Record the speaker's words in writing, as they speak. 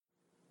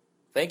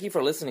Thank you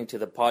for listening to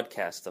the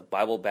podcast of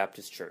Bible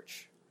Baptist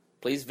Church.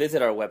 Please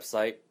visit our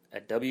website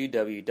at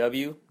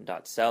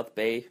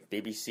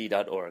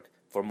www.southbaybbc.org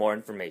for more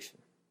information.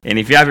 And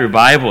if you have your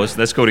Bibles,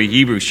 let's go to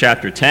Hebrews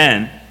chapter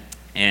 10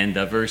 and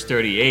verse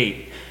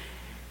 38.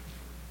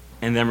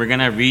 And then we're going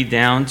to read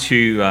down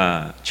to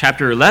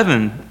chapter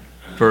 11,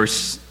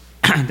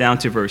 down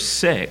to verse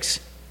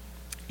 6.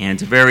 And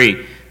it's a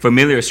very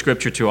familiar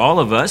scripture to all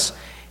of us.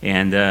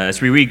 And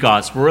as we read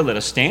God's Word, let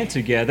us stand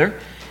together.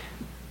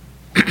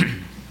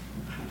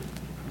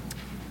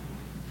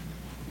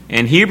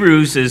 And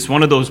Hebrews is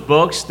one of those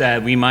books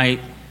that we might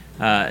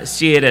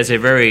see it as a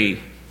very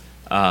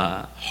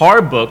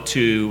hard book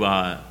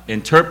to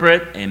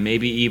interpret and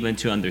maybe even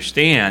to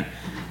understand.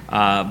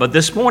 But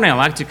this morning I'd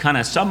like to kind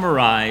of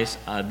summarize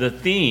the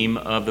theme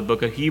of the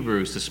book of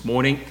Hebrews this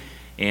morning.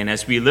 And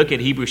as we look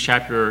at Hebrews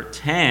chapter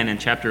 10 and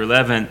chapter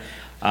 11,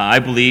 I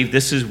believe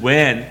this is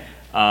when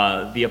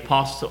the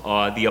apostle,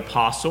 I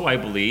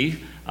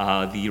believe,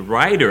 the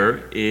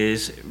writer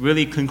is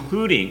really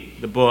concluding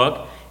the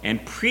book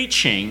and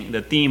preaching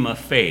the theme of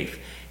faith.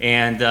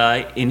 And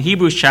in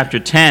Hebrews chapter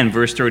 10,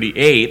 verse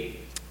 38,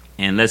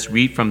 and let's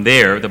read from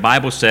there, the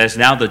Bible says,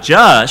 "Now the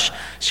just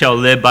shall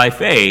live by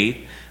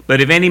faith,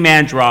 but if any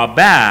man draw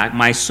back,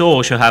 my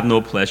soul shall have no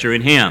pleasure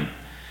in him.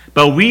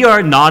 But we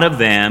are not of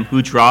them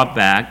who draw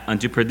back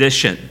unto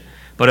perdition,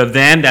 but of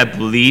them that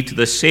believe to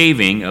the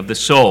saving of the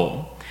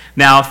soul.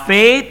 Now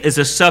faith is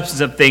the substance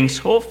of things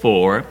hoped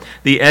for,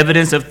 the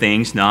evidence of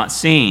things not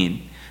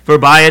seen. For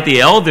by it the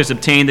elders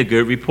obtained a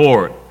good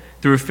report.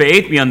 Through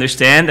faith we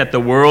understand that the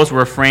worlds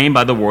were framed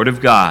by the word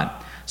of God,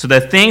 so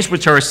that things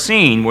which are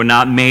seen were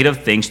not made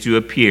of things to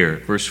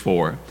appear." Verse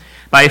 4.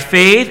 "By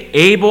faith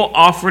Abel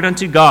offered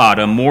unto God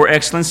a more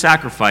excellent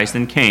sacrifice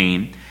than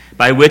Cain,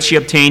 by which he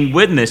obtained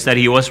witness that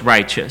he was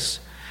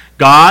righteous,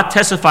 God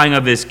testifying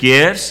of his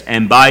gifts,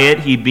 and by it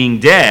he being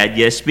dead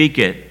yet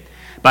speaketh.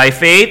 By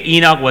faith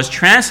Enoch was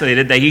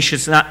translated that he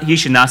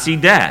should not see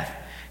death,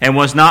 and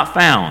was not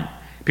found,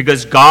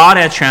 because God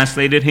had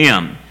translated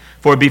him.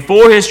 For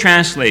before his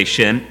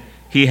translation,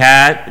 he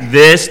had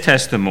this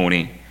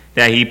testimony,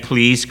 that he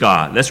pleased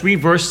God." Let's read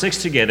verse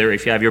 6 together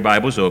if you have your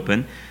Bibles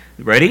open.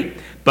 Ready?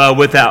 "But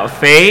without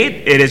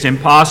faith it is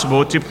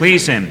impossible to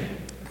please him.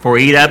 For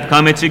he that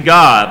cometh to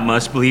God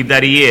must believe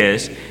that he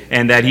is,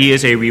 and that he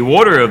is a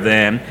rewarder of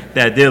them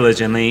that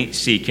diligently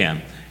seek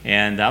him."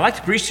 And I'd like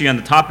to preach to you on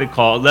the topic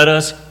called, "Let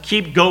us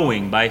keep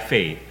going by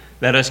faith."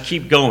 Let us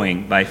keep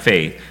going by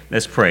faith.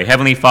 Let's pray.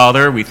 Heavenly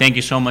Father, we thank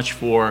you so much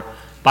for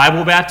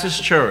Bible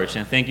Baptist Church,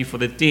 and thank you for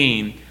the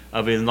theme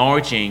of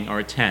enlarging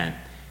our tent.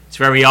 It's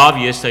very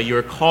obvious that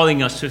you're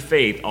calling us to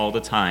faith all the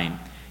time.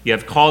 You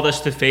have called us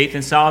to faith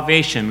and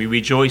salvation. We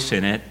rejoice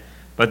in it.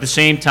 But at the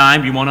same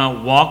time, we want to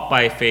walk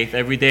by faith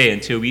every day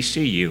until we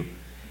see you.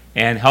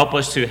 And help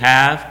us to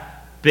have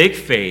big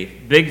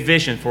faith, big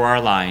vision for our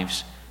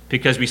lives,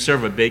 because we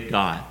serve a big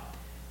God.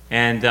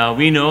 And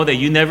we know that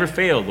you never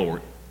fail,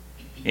 Lord.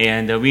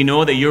 And we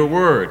know that your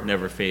word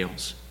never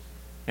fails.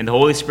 And the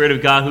Holy Spirit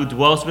of God who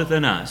dwells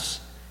within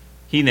us,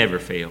 he never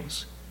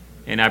fails.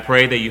 And I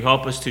pray that you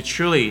help us to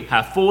truly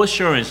have full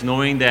assurance,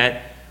 knowing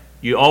that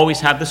you always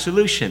have the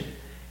solution,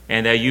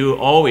 and that you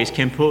always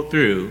can pull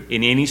through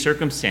in any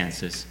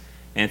circumstances.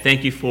 And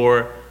thank you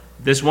for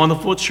this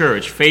wonderful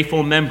church,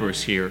 faithful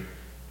members here.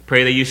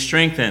 Pray that you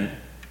strengthen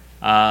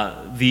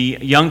the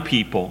young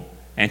people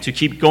and to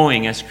keep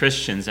going as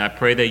Christians. I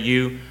pray that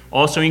you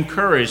also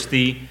encourage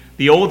the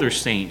older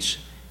saints,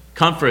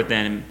 comfort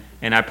them,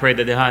 and I pray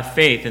that they'll have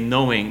faith in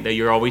knowing that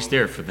you're always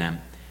there for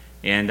them.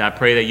 And I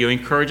pray that you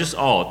encourage us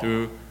all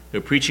through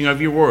the preaching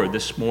of your word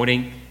this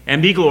morning,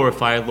 and be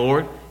glorified,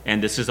 Lord.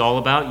 And this is all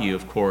about you,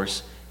 of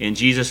course. In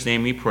Jesus'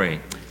 name we pray.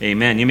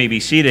 Amen. You may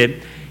be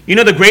seated. You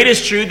know, the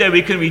greatest truth that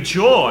we can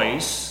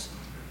rejoice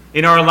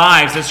in our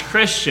lives as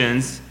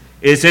Christians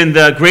is in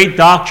the great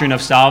doctrine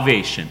of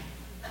salvation.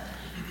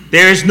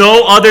 There is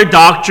no other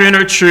doctrine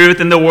or truth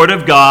in the Word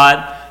of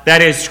God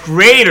that is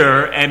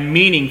greater and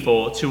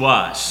meaningful to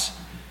us.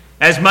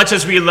 As much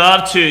as we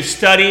love to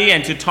study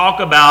and to talk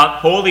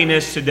about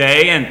holiness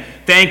today, and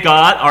thank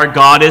God our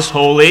God is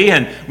holy,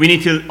 and we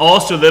need to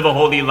also live a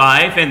holy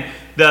life, and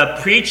the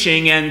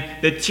preaching and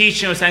the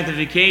teaching of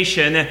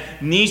sanctification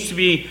needs to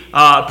be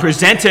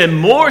presented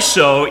more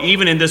so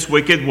even in this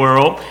wicked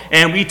world.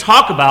 And we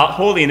talk about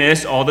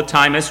holiness all the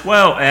time as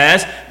well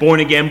as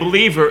born-again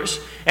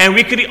believers. And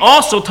we could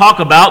also talk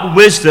about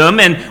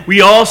wisdom, and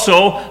we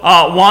also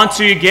want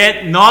to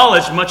get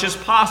knowledge as much as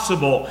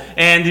possible.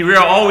 And we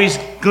are always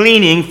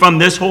gleaning from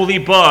this holy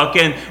book,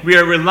 and we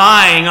are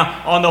relying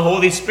on the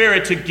Holy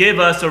Spirit to give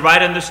us the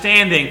right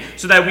understanding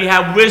so that we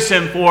have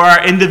wisdom for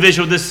our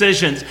individual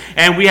decisions,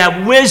 and we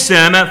have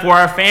wisdom for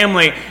our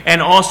family,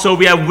 and also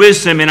we have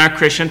wisdom in our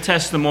Christian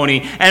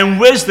testimony. And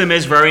wisdom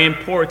is very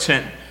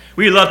important.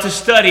 We love to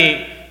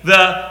study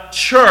the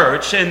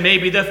church and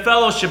maybe the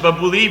fellowship of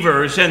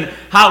believers and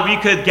how we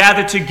could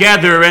gather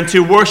together and to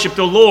worship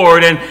the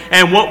Lord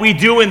and what we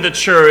do in the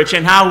church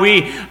and how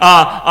we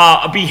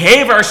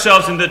behave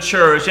ourselves in the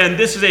church. And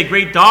this is a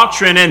great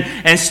doctrine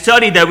and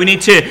study that we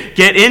need to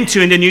get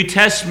into in the New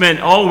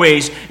Testament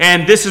always.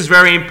 And this is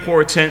very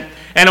important.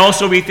 And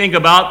also we think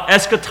about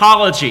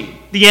eschatology,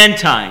 the end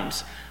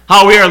times,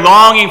 how we are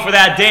longing for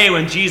that day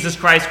when Jesus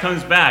Christ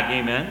comes back.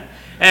 Amen.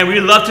 And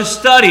we love to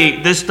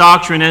study this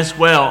doctrine as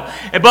well.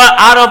 But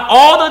out of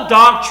all the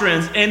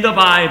doctrines in the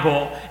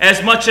Bible,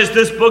 as much as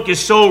this book is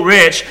so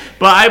rich,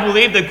 but I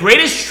believe the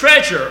greatest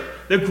treasure,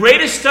 the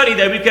greatest study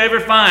that we could ever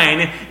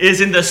find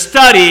is in the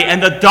study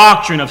and the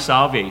doctrine of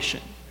salvation.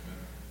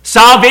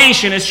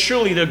 Salvation is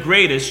truly the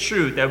greatest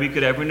truth that we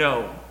could ever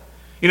know.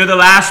 You know, the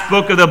last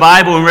book of the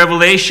Bible in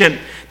Revelation,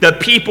 the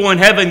people in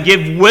heaven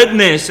give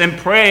witness and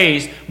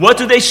praise. What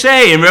do they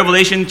say in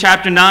Revelation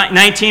chapter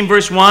 19,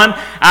 verse 1?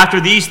 After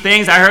these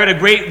things, I heard a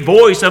great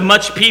voice of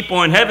much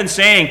people in heaven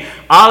saying,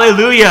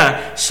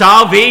 Alleluia,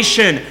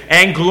 salvation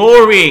and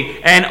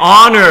glory and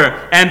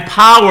honor and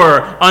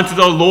power unto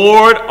the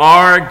Lord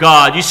our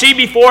God. You see,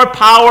 before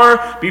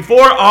power,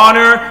 before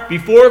honor,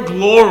 before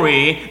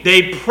glory,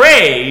 they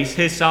praise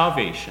his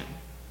salvation.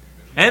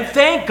 And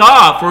thank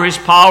God for his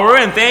power,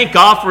 and thank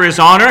God for his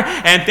honor,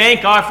 and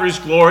thank God for his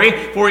glory,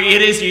 for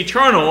it is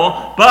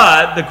eternal.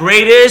 But the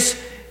greatest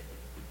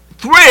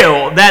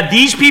thrill that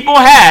these people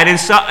had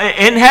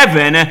in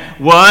heaven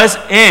was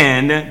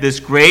in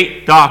this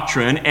great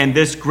doctrine and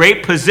this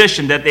great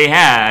position that they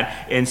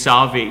had in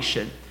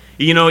salvation.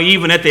 You know,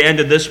 even at the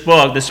end of this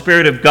book, the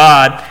Spirit of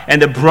God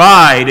and the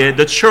bride,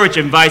 the church,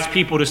 invites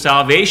people to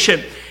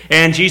salvation.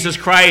 And Jesus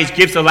Christ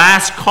gives the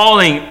last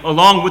calling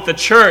along with the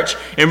church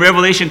in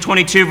Revelation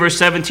 22, verse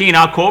 17.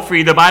 I'll quote for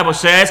you. The Bible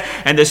says,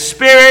 And the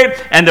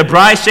Spirit and the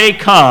bride say,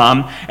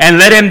 Come, and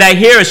let him that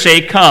heareth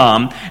say,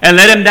 Come, and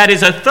let him that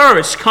is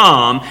athirst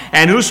come,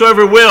 and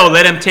whosoever will,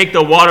 let him take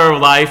the water of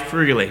life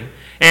freely.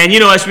 And you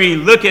know, as we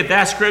look at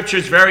that scripture,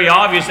 it's very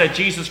obvious that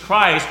Jesus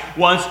Christ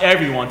wants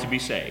everyone to be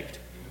saved.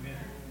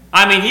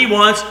 I mean, he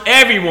wants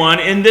everyone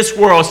in this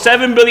world,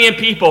 7 billion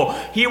people.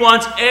 He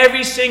wants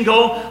every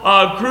single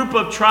group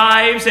of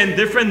tribes and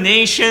different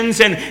nations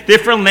and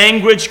different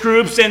language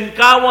groups. And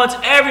God wants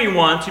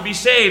everyone to be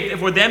saved,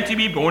 for them to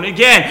be born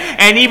again.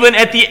 And even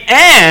at the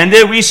end,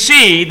 we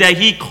see that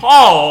he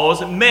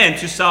calls men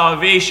to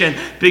salvation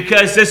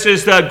because this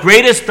is the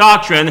greatest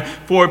doctrine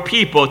for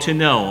people to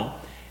know.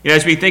 You know,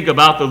 as we think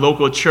about the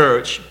local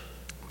church,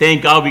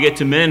 thank God we get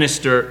to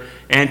minister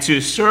and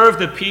to serve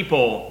the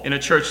people in a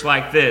church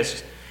like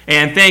this.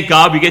 And thank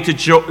God we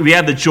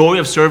have the joy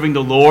of serving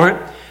the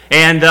Lord.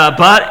 And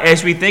but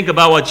as we think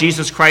about what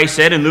Jesus Christ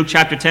said in Luke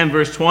chapter 10,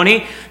 verse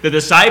 20, the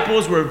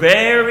disciples were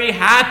very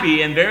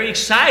happy and very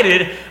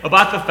excited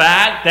about the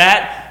fact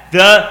that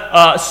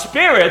the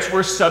spirits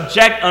were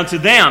subject unto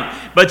them.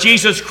 But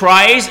Jesus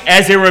Christ,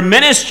 as they were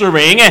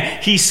ministering,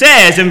 he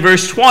says in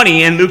verse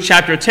 20 in Luke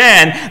chapter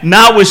 10,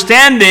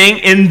 Notwithstanding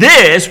in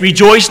this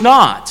rejoice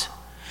not,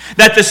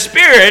 that the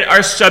Spirit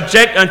are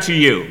subject unto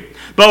you,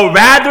 but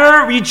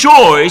rather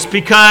rejoice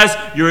because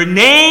your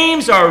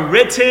names are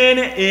written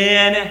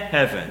in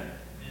heaven.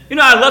 You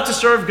know, I love to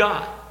serve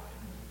God.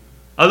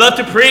 I love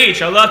to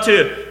preach. I love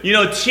to,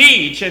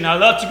 teach. And I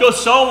love to go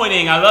soul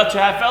winning. I love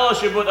to have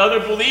fellowship with other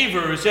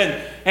believers. And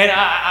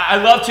I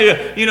love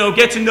to,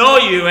 get to know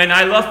you. And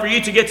I love for you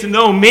to get to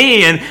know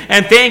me.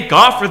 And thank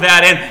God for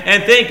that.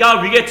 And thank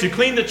God we get to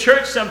clean the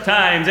church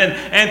sometimes.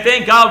 And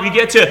thank God we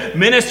get to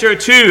minister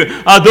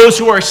to those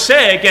who are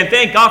sick. And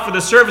thank God for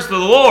the service of the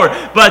Lord.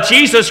 But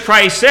Jesus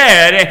Christ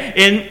said,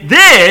 In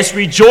this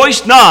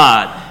rejoice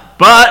not,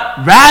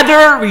 but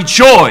rather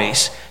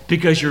rejoice,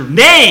 because your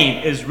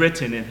name is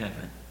written in heaven.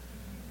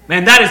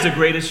 Man, that is the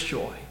greatest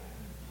joy.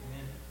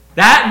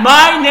 That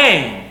my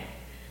name,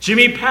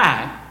 Jimmy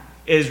Pack,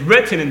 is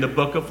written in the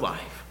book of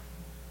life.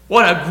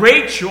 What a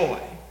great joy.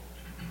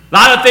 A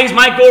lot of things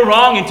might go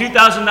wrong in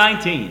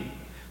 2019.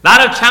 A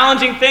lot of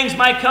challenging things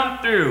might come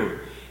through.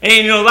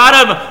 And a lot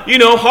of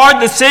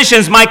hard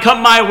decisions might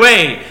come my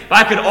way. But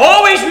I could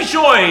always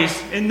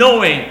rejoice in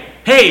knowing,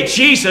 hey,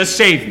 Jesus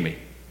saved me.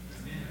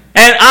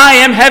 And I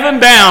am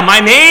heaven bound. My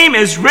name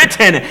is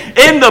written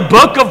in the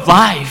book of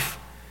life.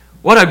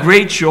 What a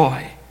great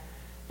joy.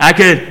 I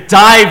could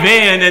dive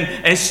in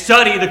and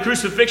study the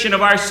crucifixion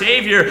of our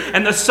Savior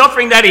and the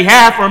suffering that he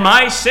had for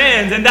my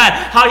sins, and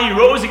that how he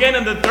rose again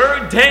on the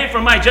third day for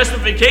my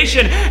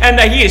justification, and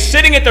that he is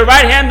sitting at the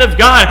right hand of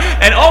God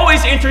and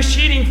always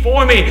interceding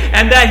for me,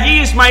 and that he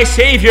is my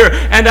Savior,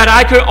 and that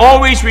I could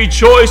always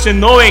rejoice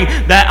in knowing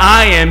that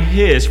I am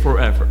his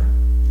forever.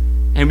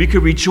 And we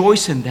could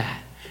rejoice in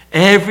that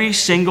every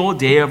single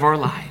day of our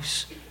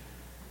lives.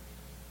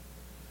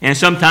 And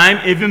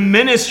sometimes even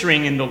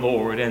ministering in the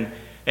Lord. And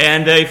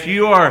if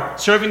you are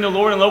serving the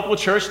Lord in a local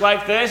church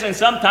like this, and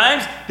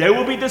sometimes there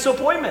will be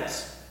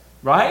disappointments,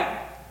 right?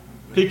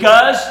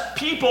 Because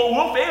people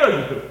will fail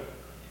you.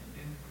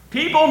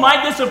 People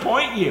might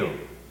disappoint you.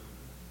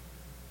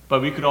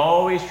 But we could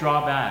always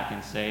draw back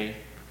and say,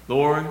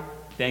 Lord,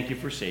 thank you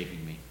for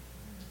saving me.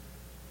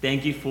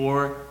 Thank you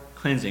for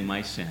cleansing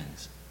my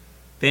sins.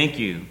 Thank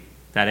you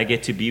that I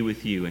get to be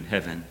with you in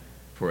heaven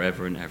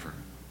forever and ever.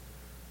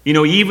 You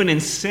know, even in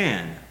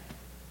sin,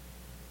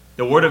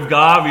 the Word of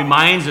God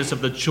reminds us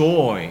of the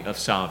joy of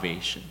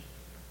salvation.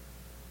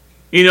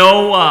 You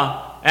know,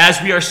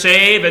 as we are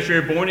saved, as we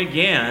are born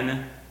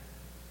again,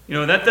 you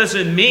know, that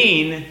doesn't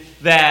mean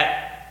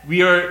that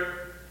we are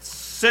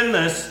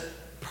sinless,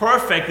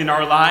 perfect in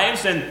our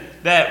lives, and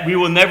that we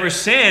will never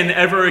sin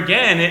ever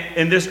again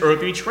in this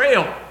earthly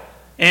trail.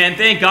 And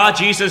thank God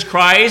Jesus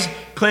Christ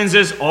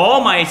cleanses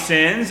all my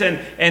sins, and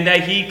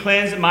that He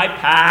cleansed my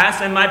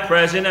past and my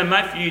present and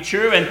my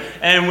future.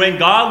 And when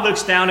God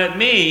looks down at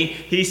me,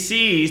 He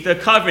sees the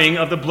covering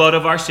of the blood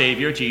of our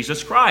Savior,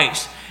 Jesus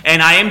Christ. And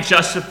I am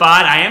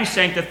justified, I am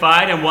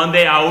sanctified, and one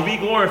day I will be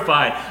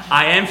glorified.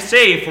 I am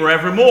saved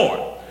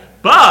forevermore.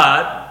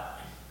 But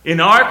in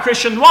our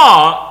Christian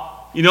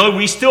walk, you know,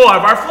 we still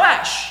have our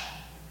flesh,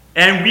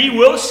 and we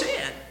will sin.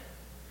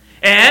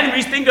 And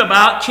we think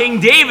about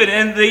King David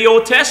in the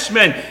Old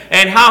Testament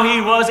and how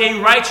he was a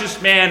righteous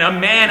man, a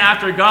man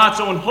after God's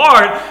own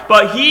heart,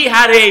 but he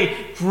had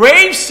a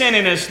grave sin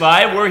in his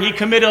life where he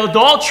committed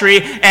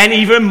adultery and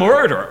even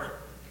murder.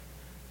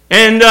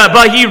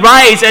 But he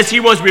writes, as he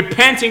was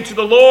repenting to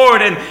the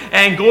Lord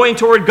and going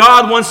toward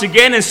God once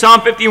again in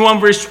Psalm 51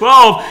 verse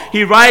 12,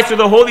 he writes to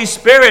the Holy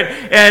Spirit,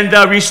 and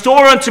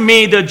restore unto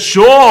me the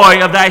joy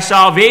of thy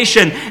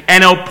salvation,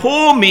 and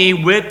uphold me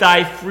with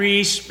thy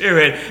free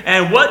spirit.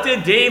 And what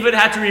did David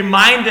have to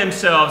remind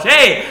themselves?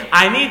 Hey,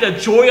 I need the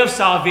joy of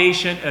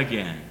salvation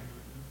again.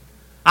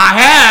 I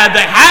had the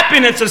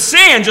happiness of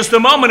sin just a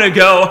moment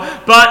ago,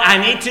 but I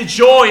need to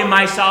joy in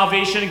my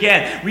salvation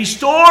again.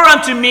 Restore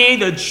unto me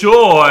the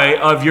joy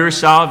of your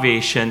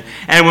salvation.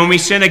 And when we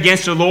sin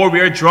against the Lord, we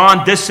are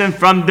drawn distant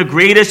from the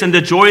greatest and the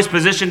joyous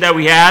position that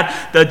we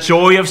have, the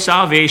joy of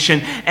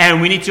salvation.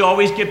 And we need to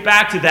always get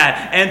back to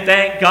that. And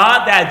thank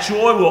God that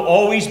joy will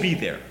always be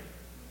there.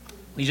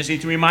 We just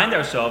need to remind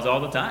ourselves all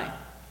the time.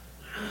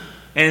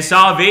 And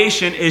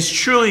salvation is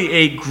truly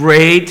a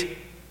great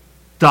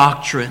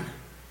doctrine.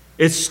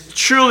 It's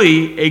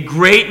truly a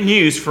great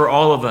news for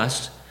all of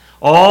us.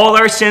 All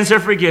our sins are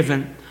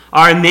forgiven.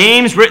 Our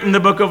names written in the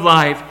book of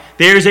life.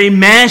 There's a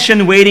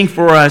mansion waiting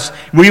for us.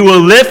 We will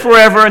live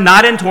forever,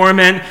 not in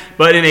torment,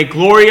 but in a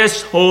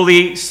glorious,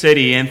 holy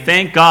city. And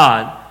thank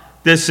God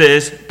this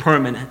is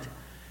permanent.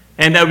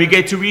 And that we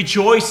get to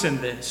rejoice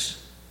in this.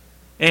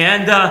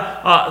 And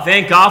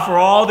thank God for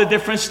all the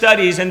different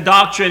studies and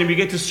doctrine. And we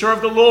get to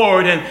serve the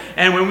Lord.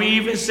 And when we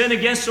even sin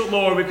against the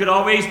Lord, we could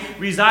always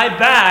reside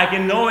back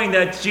in knowing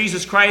that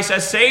Jesus Christ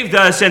has saved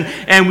us.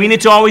 And we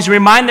need to always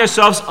remind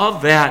ourselves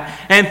of that.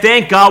 And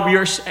thank God we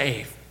are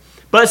saved.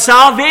 But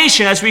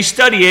salvation, as we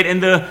study it in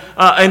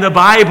the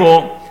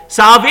Bible,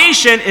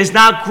 salvation is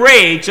not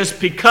great just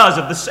because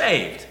of the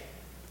saved.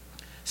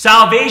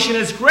 Salvation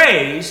is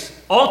grace,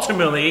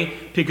 ultimately,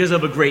 because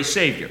of a great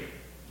Savior.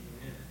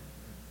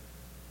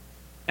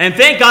 And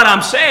thank God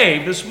I'm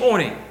saved this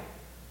morning.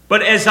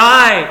 But as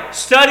I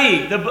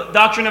study the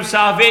doctrine of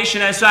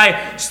salvation, as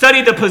I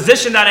study the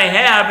position that I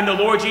have in the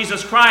Lord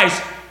Jesus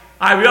Christ,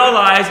 I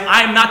realize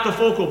I am not the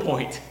focal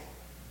point.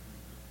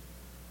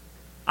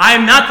 I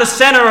am not the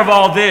center of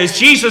all this.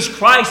 Jesus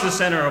Christ is the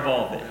center of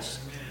all this.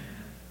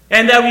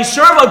 And that we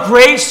serve a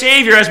great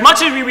Savior. As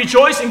much as we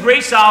rejoice in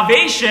great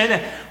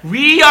salvation,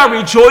 we are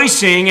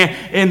rejoicing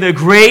in the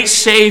great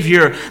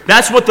Savior.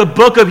 That's what the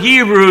book of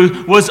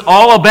Hebrews was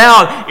all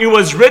about. It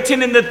was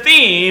written in the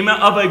theme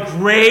of a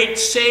great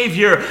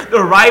Savior.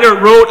 The writer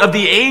wrote of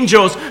the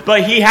angels,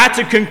 but he had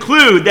to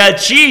conclude that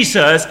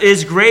Jesus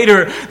is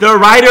greater. The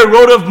writer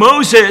wrote of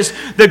Moses,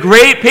 the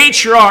great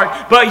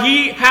patriarch, but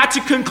he had to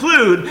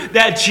conclude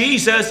that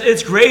Jesus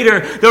is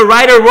greater. The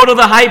writer wrote of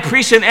the high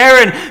priest and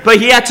Aaron,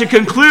 but he had to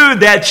conclude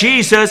that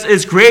Jesus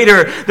is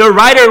greater. The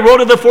writer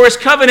wrote of the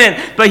first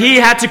covenant, but he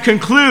had to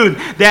conclude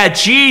that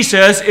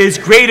Jesus is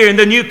greater in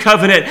the new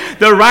covenant.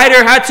 The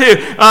writer had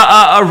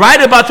to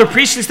write about the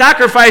priestly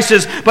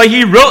sacrifices, but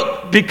he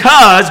wrote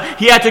because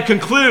he had to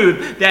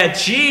conclude that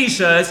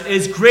Jesus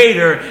is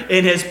greater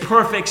in his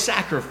perfect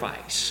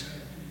sacrifice.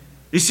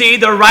 You see,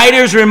 the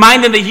writers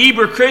reminded the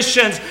Hebrew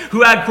Christians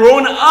who had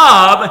grown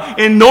up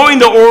in knowing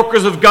the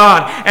oracles of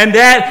God and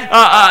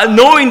that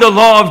knowing the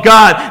law of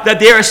God, that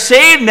they are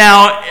saved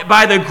now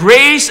by the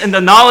grace and the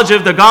knowledge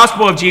of the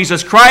gospel of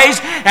Jesus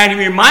Christ. And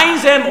he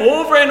reminds them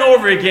over and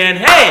over again,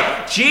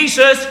 hey,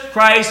 Jesus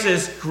Christ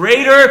is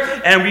greater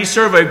and we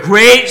serve a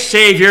great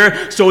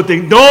Savior, so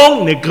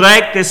don't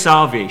neglect this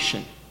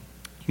salvation.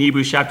 In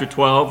Hebrews chapter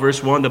 12,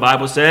 verse 1, the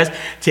Bible says,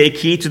 take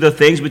heed to the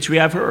things which we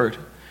have heard,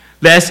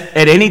 lest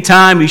at any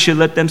time we should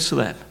let them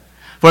slip.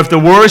 For if the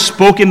word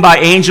spoken by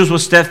angels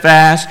was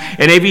steadfast,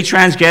 and every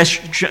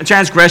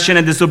transgression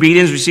and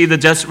disobedience receive the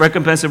just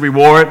recompense of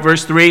reward,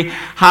 verse 3,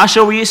 how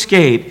shall we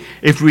escape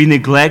if we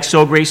neglect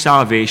so great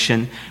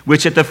salvation,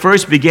 which at the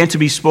first began to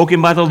be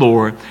spoken by the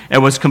Lord,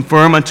 and was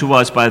confirmed unto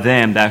us by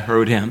them that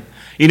heard him?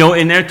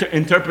 In their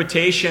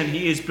interpretation,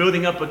 he is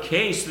building up a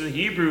case to the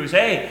Hebrews.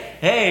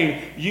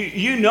 Hey,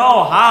 you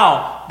know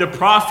how the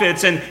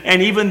prophets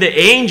and even the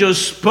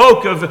angels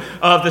spoke of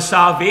the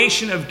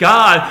salvation of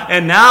God.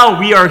 And now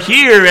we are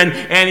here,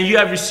 and you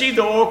have received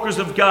the oracles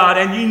of God,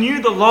 and you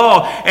knew the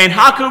law. And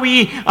how could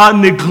we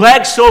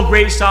neglect so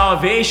great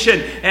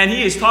salvation? And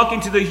he is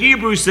talking to the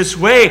Hebrews this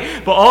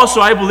way. But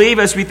also, I believe,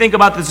 as we think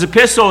about this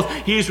epistle,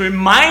 he is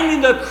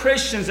reminding the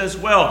Christians as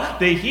well,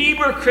 the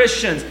Hebrew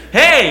Christians,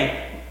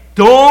 hey,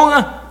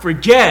 don't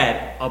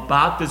forget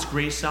about this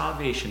great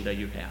salvation that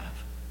you have.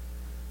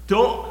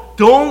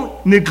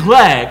 Don't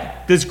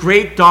neglect this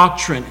great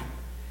doctrine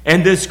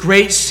and this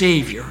great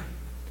Savior.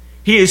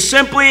 He is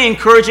simply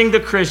encouraging the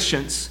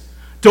Christians,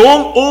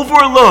 don't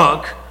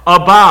overlook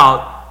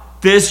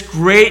about this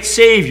great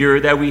Savior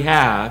that we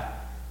have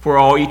for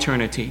all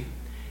eternity.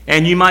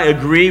 And you might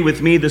agree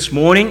with me this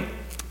morning,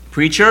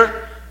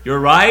 preacher, you're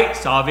right,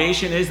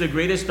 salvation is the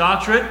greatest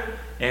doctrine,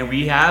 and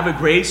we have a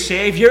great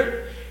Savior.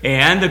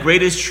 And the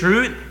greatest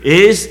truth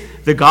is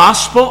the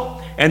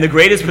gospel. And the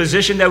greatest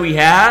position that we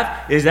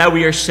have is that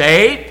we are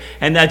saved.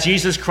 And that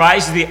Jesus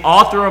Christ is the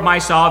author of my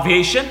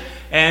salvation.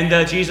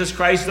 And Jesus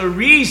Christ is the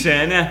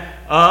reason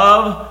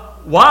of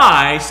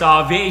why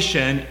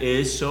salvation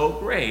is so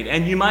great.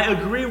 And you might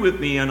agree with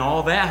me on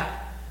all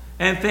that.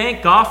 And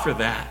thank God for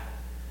that.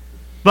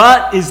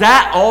 But is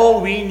that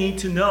all we need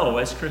to know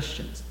as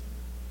Christians?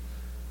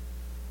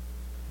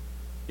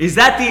 Is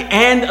that the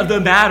end of the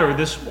matter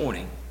this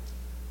morning?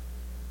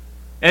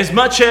 As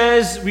much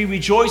as we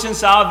rejoice in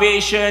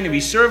salvation and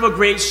we serve a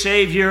great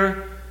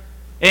Savior,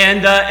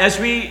 and as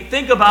we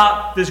think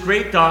about this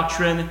great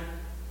doctrine,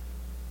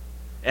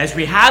 as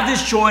we have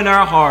this joy in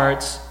our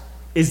hearts,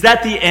 is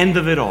that the end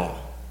of it all?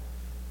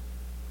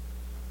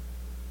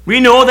 We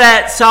know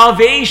that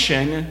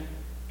salvation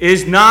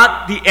is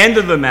not the end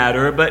of the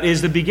matter, but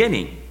is the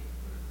beginning.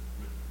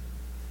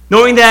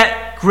 Knowing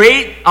that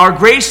our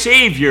great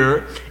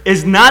Savior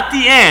is not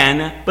the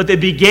end, but the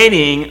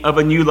beginning of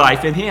a new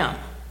life in Him.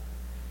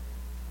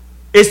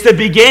 It's the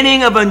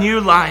beginning of a new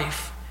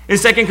life. In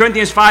 2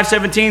 Corinthians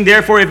 5:17,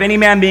 therefore, if any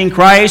man be in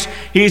Christ,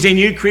 he is a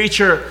new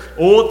creature.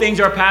 Old things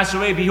are passed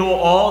away. Behold,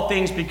 all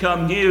things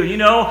become new.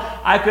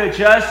 I could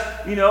just,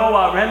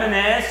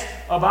 reminisce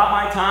about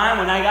my time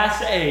when I got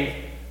saved.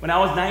 When I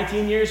was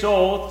 19 years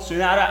old, soon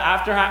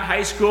after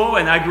high school,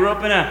 and I grew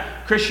up in a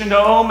Christian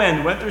home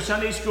and went through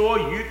Sunday school,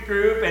 youth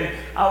group, and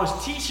I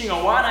was teaching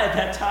Awana at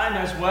that time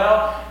as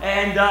well.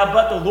 And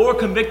but the Lord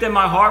convicted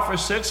my heart for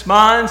 6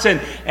 months, and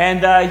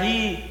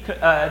He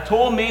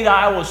told me that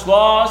I was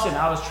lost, and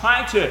I was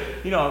trying to,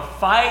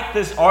 fight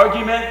this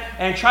argument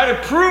and try to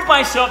prove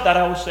myself that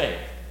I was saved.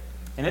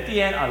 And at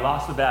the end, I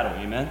lost the battle.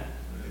 Amen.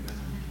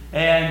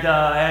 And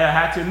I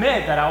had to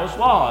admit that I was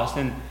lost,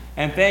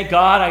 and thank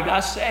God I got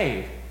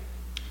saved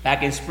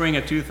back in spring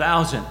of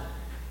 2000.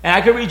 And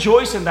I could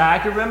rejoice in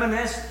that. I could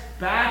reminisce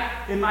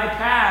back in my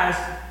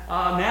past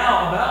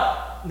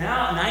about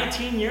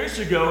 19 years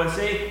ago and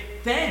say,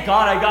 thank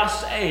God I got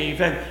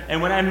saved.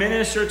 And when I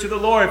minister to the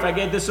Lord, if I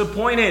get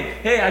disappointed,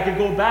 hey, I could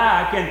go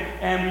back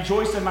and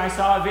rejoice in my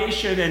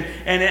salvation.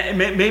 And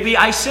maybe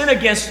I sin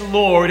against the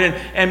Lord.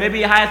 And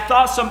maybe I had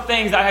thought some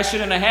things that I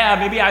shouldn't have.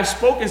 Maybe I've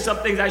spoken some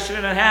things I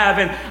shouldn't have.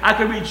 And I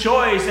could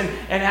rejoice and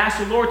ask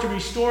the Lord to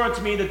restore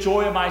to me the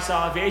joy of my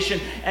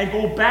salvation and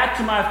go back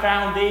to my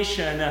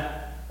foundation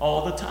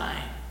all the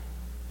time.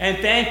 And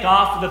thank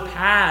God for the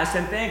past.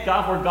 And thank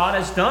God for what God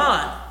has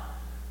done.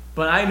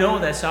 But I know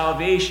that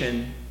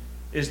salvation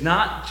is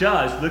not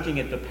just looking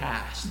at the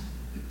past.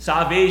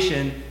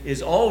 Salvation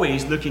is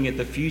always looking at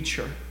the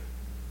future.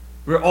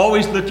 We're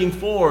always looking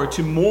forward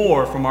to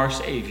more from our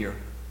Savior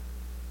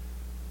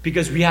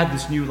because we have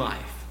this new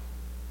life.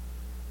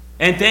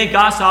 And thank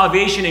God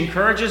salvation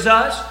encourages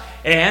us,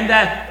 and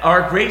that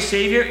our great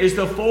Savior is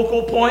the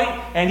focal point,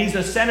 and He's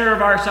the center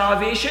of our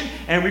salvation,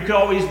 and we could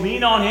always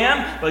lean on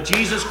Him. But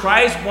Jesus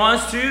Christ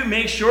wants to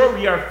make sure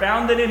we are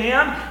founded in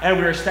Him, and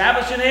we're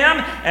established in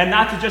Him, and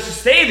not to just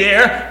stay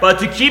there, but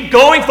to keep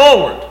going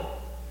forward.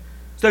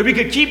 So that we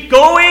could keep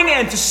going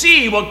and to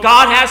see what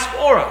God has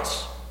for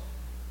us.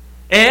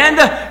 And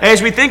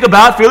as we think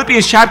about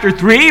Philippians chapter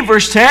 3,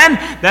 verse 10,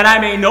 that I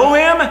may know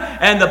Him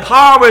and the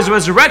power of His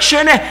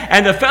resurrection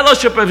and the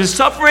fellowship of His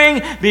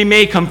suffering, be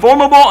made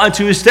conformable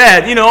unto His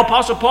death.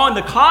 Apostle Paul in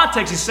the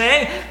context is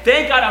saying,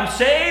 thank God I'm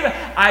saved.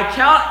 I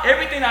count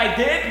everything I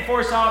did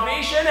before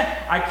salvation.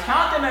 I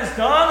count them as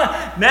done.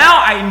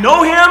 Now I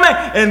know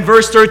Him. In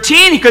verse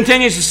 13, he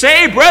continues to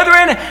say,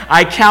 brethren,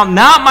 I count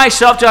not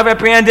myself to have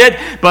apprehended,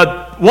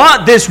 but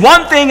this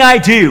one thing I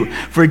do,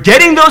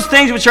 forgetting those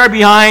things which are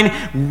behind,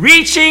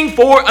 reaching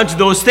forward unto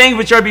those things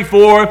which are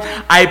before,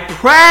 I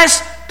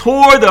press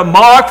toward the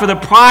mark for the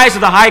prize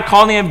of the high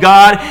calling of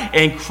God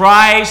in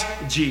Christ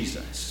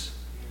Jesus.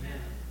 Amen.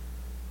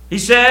 He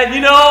said,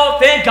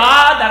 thank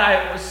God that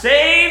I was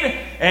saved,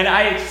 and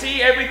I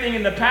see everything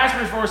in the past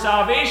before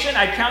salvation.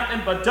 I count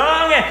them but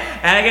dung,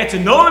 and I get to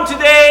know Him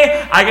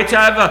today. I get to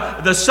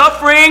have the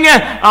suffering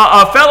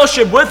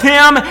fellowship with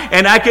Him,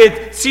 and I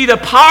could see the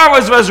power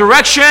of His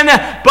resurrection,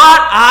 but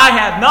I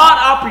have not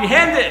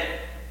apprehended.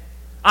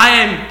 I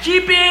am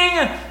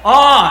keeping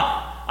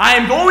on. I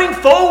am going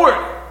forward,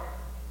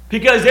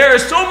 because there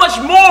is so much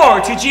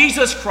more to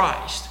Jesus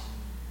Christ.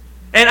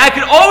 And I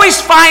could always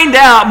find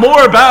out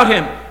more about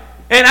Him.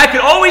 And I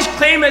could always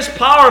claim His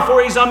power,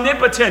 for He's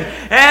omnipotent.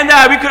 And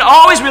we could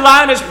always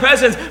rely on His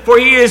presence, for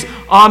He is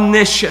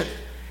omniscient.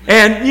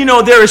 And,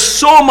 there is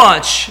so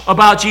much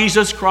about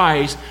Jesus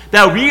Christ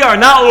that we are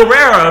not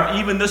aware of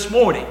even this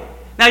morning.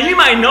 Now, you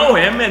might know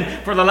Him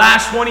and for the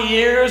last 20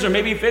 years or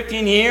maybe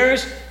 15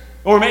 years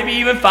or maybe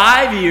even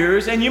 5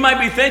 years. And you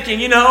might be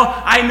thinking,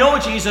 I know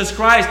Jesus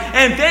Christ.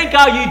 And thank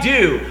God you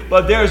do.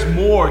 But there's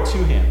more to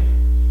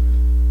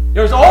Him.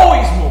 There's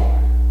always more.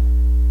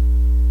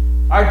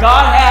 Our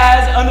God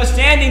has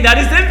understanding that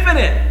is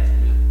infinite.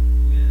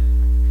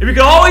 And we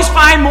can always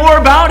find more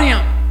about Him.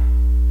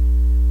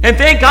 And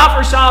thank God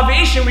for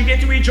salvation. We get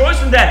to rejoice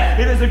in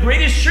that. It is the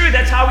greatest truth.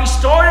 That's how we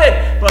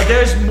started. But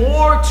there's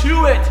more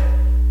to it.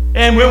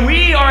 And when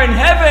we are in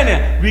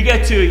heaven, we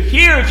get to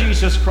hear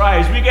Jesus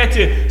Christ. We get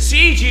to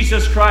see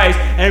Jesus Christ.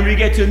 And we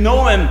get to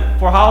know Him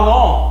for how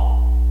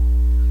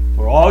long?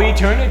 For all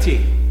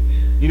eternity.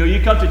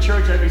 You come to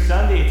church every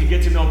Sunday to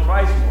get to know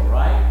Christ more,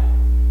 right?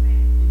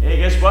 Hey,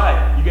 guess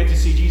what? You get to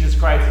see Jesus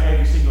Christ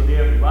every single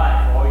day of your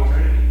life for all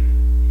eternity.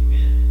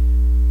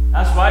 Amen.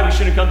 That's why we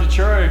shouldn't come to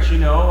church,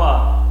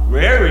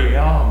 rarely.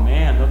 Oh,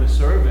 man, another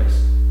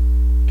service.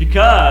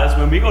 Because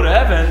when we go to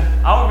heaven,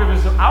 I wouldn't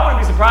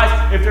be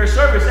surprised if there's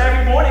service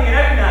every morning and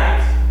every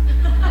night.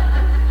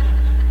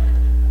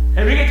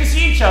 And we get to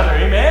see each other,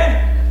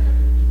 amen?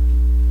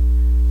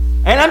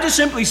 And I'm just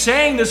simply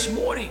saying this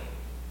morning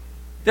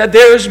that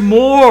there's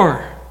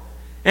more.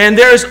 And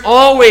there's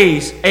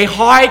always a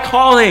high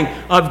calling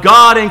of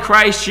God in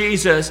Christ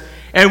Jesus.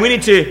 And we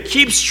need to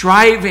keep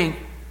striving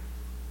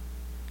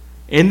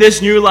in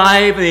this new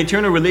life and the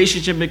eternal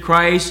relationship with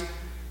Christ.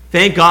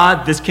 Thank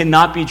God this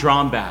cannot be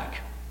drawn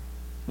back.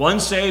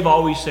 Once saved,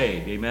 always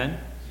saved. Amen?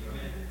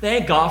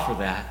 Thank God for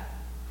that.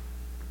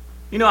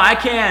 I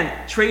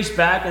can't trace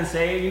back and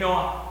say, I don't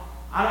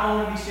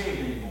want to be saved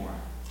anymore.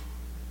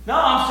 No,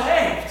 I'm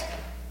saved.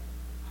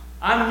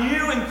 I'm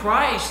new in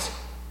Christ.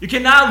 You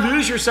cannot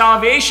lose your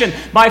salvation.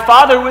 My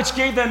Father which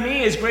gave them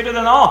me is greater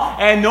than all,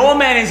 and no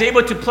man is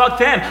able to pluck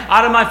them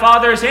out of my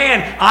Father's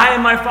hand. I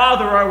and my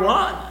Father are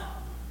one.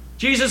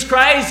 Jesus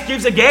Christ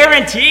gives a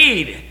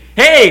guaranteed,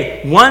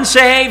 hey, once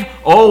saved,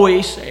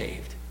 always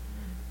saved.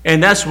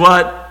 And that's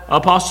what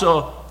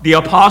the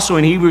apostle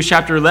in Hebrews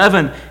chapter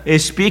 11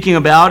 is speaking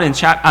about in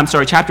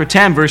chapter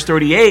 10, verse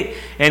 38.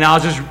 And I'll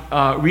just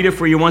read it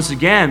for you once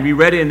again. We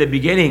read it in the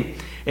beginning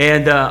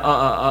and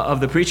of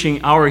the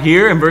preaching hour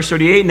here in verse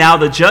 38. Now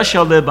the just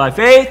shall live by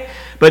faith,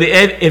 but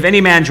if any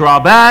man draw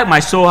back, my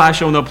soul has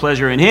shown no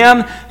pleasure in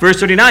him. Verse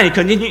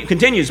 39, he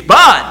continues,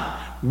 but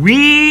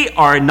we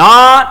are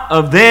not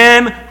of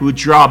them who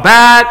draw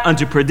back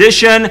unto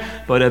perdition,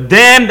 but of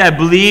them that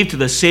believe to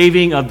the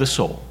saving of the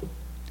soul.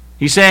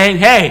 He's saying,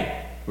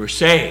 hey, we're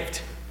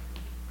saved.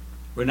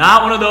 We're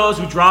not one of those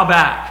who draw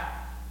back.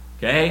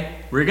 Okay?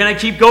 We're going to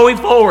keep going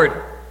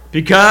forward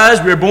because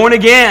we're born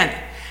again.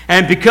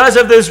 And because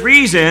of this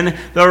reason,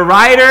 the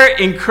writer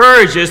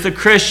encourages the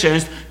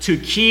Christians to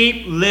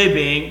keep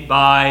living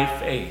by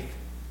faith,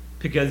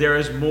 because there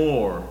is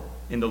more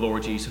in the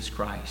Lord Jesus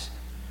Christ.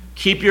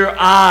 Keep your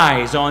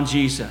eyes on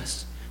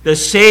Jesus, the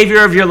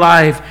Savior of your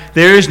life.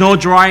 There is no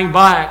drawing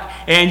back.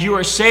 And you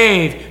are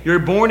saved. You're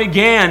born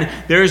again.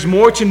 There's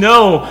more to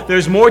know.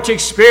 There's more to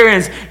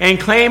experience and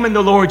claim in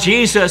the Lord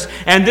Jesus.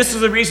 And this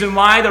is the reason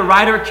why the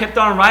writer kept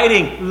on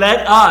writing, let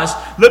us.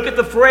 Look at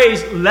the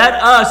phrase, let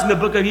us, in the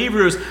book of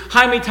Hebrews.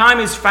 How many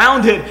times it's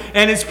found it?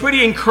 And it's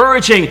pretty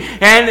encouraging.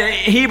 And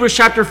Hebrews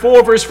chapter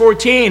 4, verse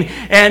 14.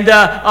 And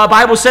the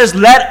Bible says,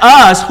 let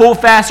us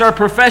hold fast our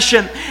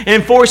profession.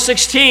 In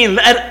 4:16,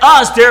 let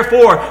us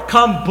therefore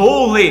come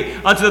boldly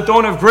unto the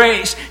throne of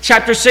grace.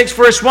 Chapter 6,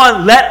 verse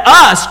 1, let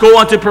us go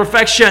unto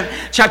perfection.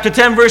 Chapter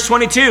 10, verse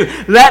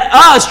 22, let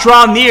us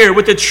draw near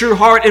with a true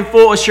heart and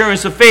full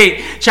assurance of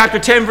faith. Chapter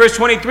 10, verse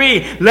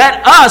 23,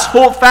 let us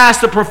hold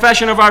fast the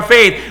profession of our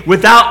faith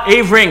without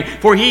wavering,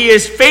 for he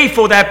is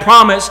faithful that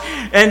promise.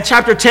 And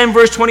chapter 10,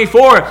 verse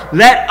 24,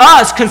 let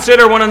us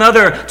consider one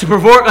another to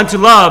provoke unto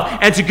love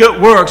and to good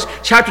works.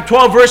 Chapter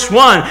 12, verse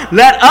 1,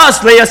 let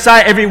us lay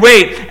aside every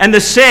weight and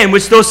the sin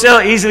which doth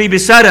so easily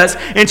beset us.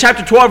 In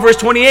chapter 12, verse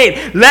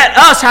 28, let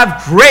us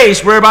have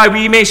grace whereby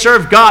we may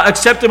serve God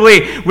acceptably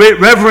with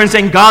reverence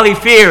and godly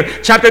fear.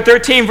 Chapter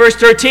 13, verse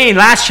 13,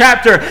 last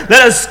chapter,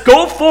 let us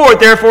go forward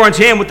therefore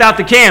unto him without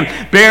the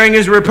camp, bearing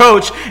his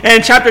reproach.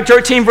 And chapter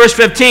 13, verse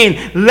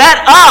 15, let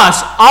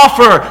us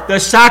offer the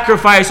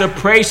sacrifice of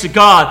praise to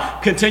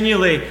God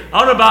continually. I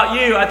don't know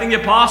about you, I think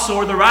the apostle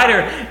or the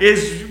writer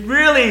is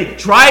really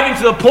driving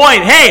to the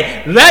point,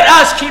 hey, let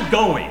us keep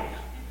going.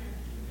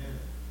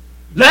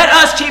 Let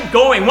us keep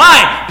going.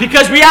 Why?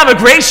 Because we have a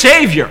great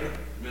Savior.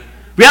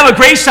 We have a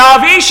great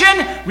salvation.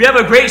 We have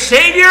a great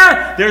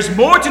Savior. There's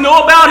more to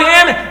know about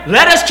Him.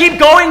 Let us keep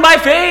going by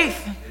faith.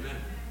 Amen.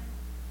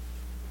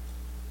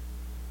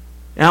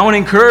 And I want to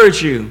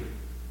encourage you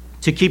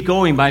to keep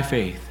going by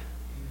faith.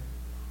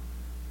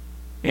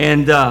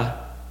 And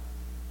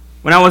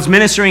when I was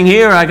ministering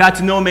here, I got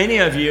to know many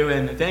of you,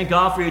 and thank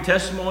God for your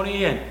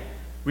testimony. And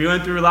we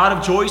went through a lot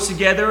of joys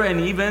together, and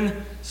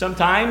even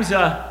sometimes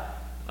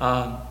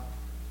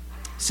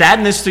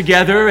sadness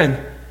together,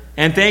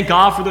 and thank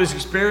God for those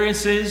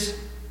experiences.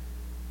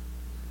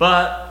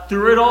 But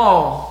through it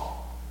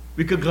all,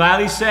 we could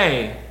gladly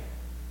say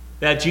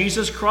that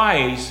Jesus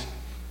Christ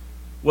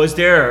was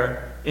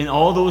there in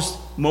all those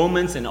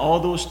moments and all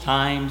those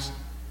times.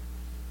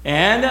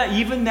 And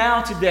even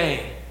now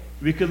today,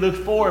 we could look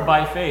forward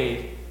by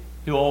faith.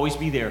 He'll always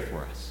be there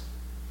for us.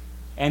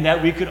 And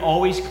that we could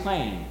always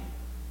claim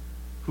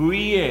who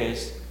He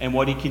is and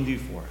what He can do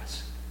for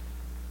us.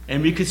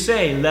 And we could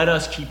say, let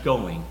us keep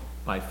going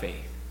by faith.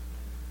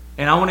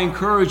 And I want to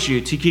encourage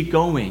you to keep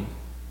going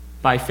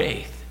by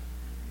faith.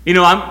 You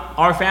know,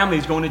 our family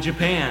is going to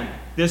Japan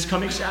this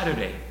coming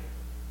Saturday.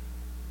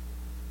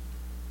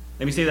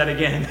 Let me say that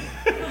again.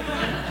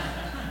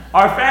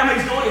 Our family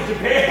is going to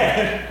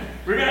Japan.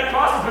 We're going to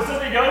cross the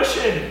Pacific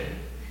Ocean.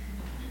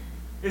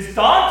 It's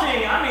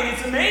daunting. I mean,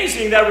 it's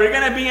amazing that we're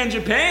going to be in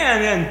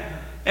Japan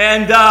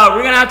and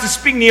we're going to have to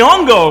speak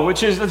Nihongo,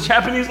 which is the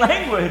Japanese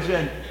language.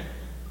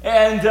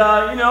 And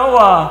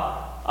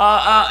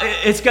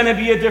it's going to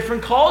be a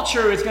different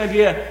culture. It's going to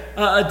be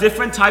a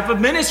different type of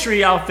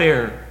ministry out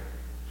there.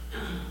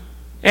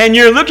 And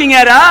you're looking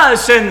at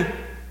us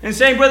and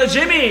saying, Brother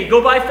Jimmy,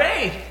 go by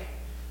faith.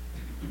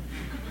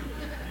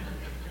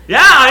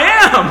 Yeah, I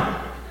am.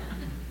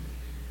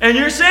 And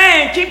you're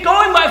saying, keep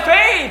going by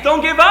faith.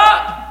 Don't give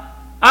up.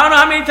 I don't know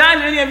how many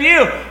times any of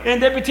you in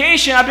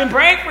deputation I've been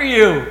praying for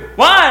you.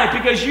 Why?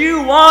 Because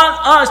you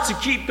want us to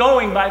keep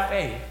going by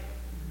faith.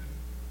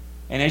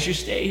 And as you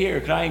stay here,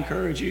 could I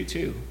encourage you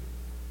too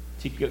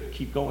to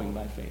keep going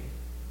by faith?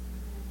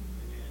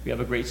 We have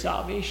a great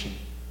salvation.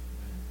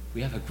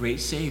 We have a great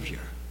Savior.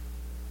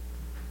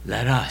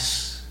 Let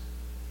us.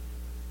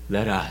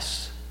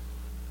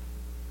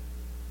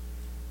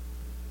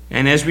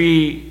 And as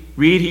we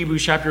read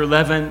Hebrews chapter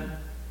 11,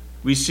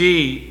 we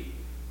see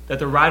that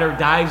the writer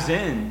dives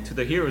into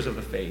the heroes of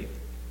the faith.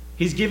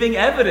 He's giving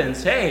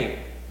evidence. Hey,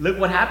 look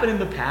what happened in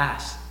the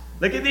past.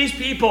 Look at these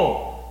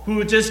people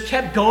who just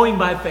kept going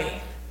by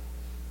faith.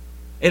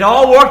 It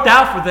all worked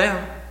out for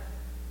them.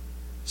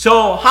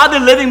 So how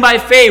did living by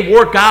faith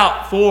work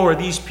out for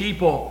these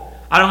people?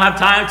 I don't have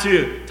time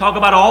to talk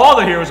about all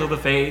the heroes of the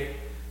faith,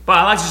 but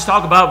I'd like to just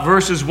talk about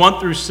verses 1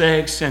 through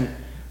 6, and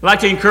I'd like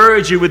to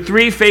encourage you with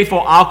 3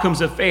 faithful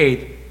outcomes of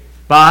faith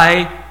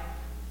by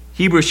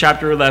Hebrews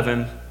chapter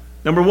 11.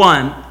 Number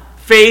 1,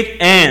 faith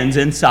ends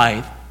in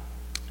sight.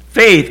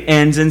 Faith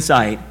ends in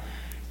sight.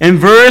 In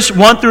verse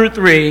 1 through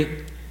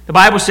 3, the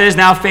Bible says,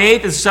 now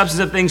faith is the substance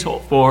of things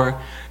hoped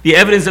for, the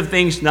evidence of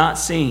things not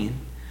seen.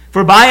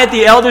 For by it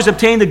the elders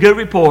obtained a good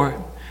report.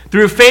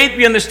 Through faith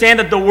we understand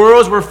that the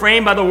worlds were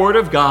framed by the word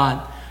of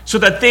God, so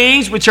that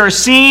things which are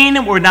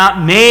seen were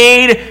not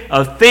made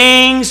of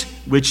things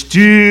which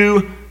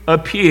do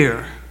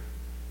appear.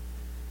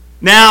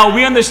 Now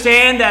we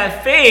understand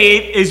that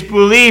faith is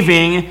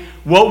believing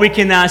what we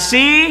cannot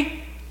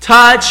see,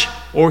 touch,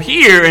 or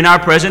hear in our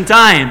present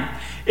time.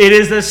 It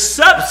is the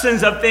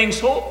substance of things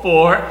hoped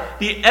for,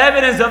 the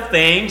evidence of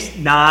things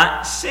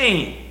not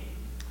seen.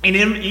 And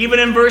even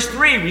in verse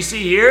 3, we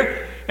see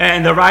here,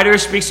 and the writer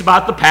speaks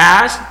about the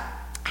past,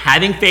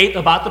 having faith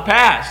about the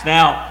past.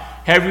 Now,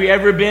 have you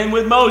ever been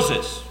with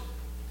Moses?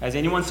 Has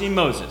anyone seen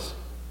Moses?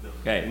 No.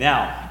 Okay,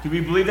 now, do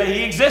we believe that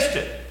he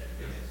existed?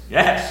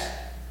 Yes.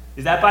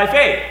 Is that by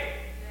faith?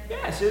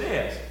 Yes, it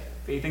is.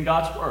 Faith in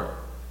God's word.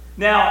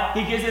 Now,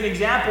 he gives an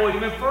example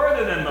even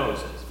further than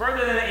Moses,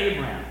 further than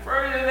Abraham,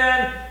 further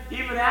than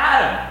even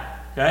Adam.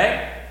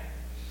 Okay?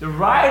 The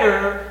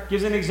writer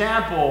gives an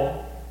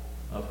example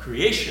of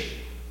creation.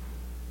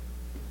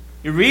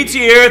 He reads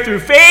here, through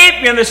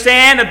faith we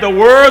understand that the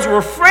worlds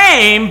were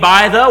framed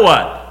by the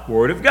what?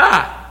 Word of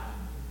God.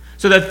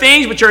 So the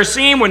things which are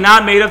seen were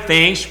not made of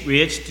things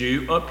which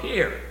do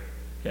appear.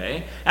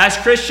 Okay? As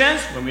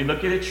Christians, when we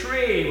look at a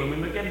tree, when we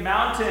look at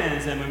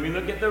mountains, and when we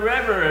look at the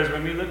rivers,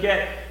 when we look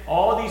at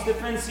all these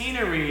different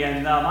scenery,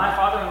 and my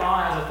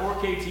father-in-law has a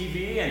 4K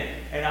TV,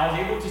 and I was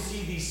able to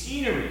see these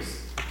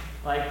sceneries,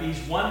 like these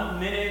 1.5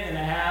 minute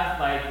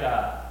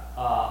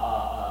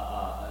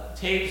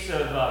tapes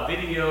of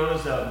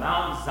videos of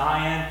Mount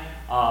Zion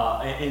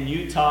in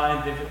Utah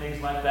and different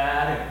things like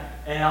that.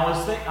 And I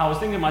was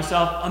thinking to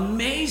myself,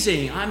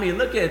 amazing. I mean,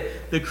 look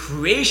at the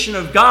creation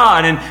of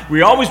God. And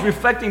we're always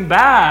reflecting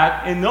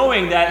back and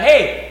knowing that,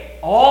 hey,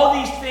 all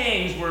these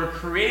things were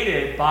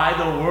created by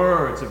the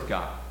words of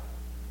God.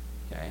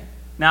 Okay?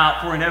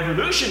 Now, for an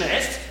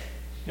evolutionist,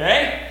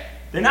 okay,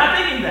 they're not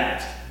thinking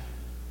that.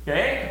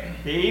 Okay?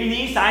 They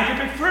need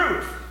scientific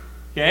proof.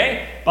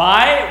 Okay?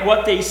 By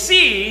what they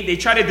see, they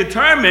try to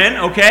determine,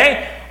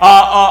 okay,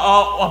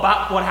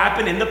 about what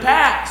happened in the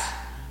past.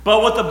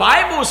 But what the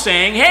Bible is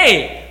saying,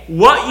 hey,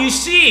 what you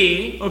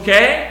see,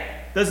 okay,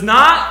 does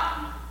not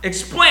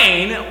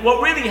explain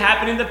what really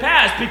happened in the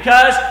past.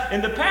 Because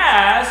in the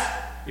past,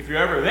 if you're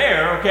ever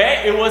there,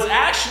 okay, it was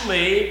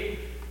actually,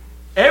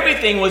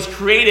 everything was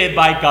created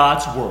by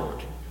God's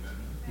Word.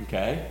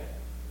 Okay?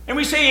 And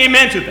we say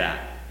amen to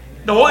that.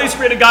 The Holy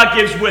Spirit of God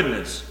gives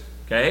witness.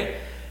 Okay?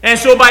 And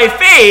so by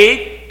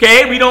faith,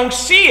 okay, we don't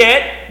see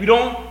it,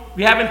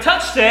 we haven't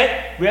touched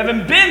it, we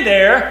haven't been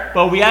there,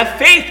 but we have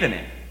faith in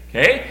it.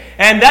 Okay?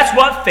 And that's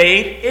what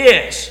faith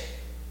is.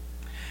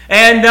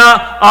 And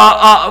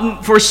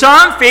for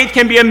some, faith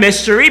can be a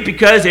mystery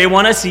because they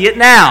want to see it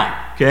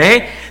now.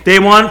 Okay? They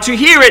want to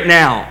hear it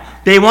now.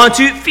 They want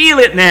to feel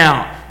it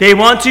now. They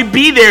want to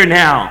be there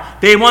now.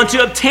 They want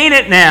to obtain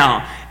it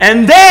now.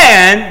 And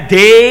then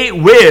they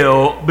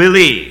will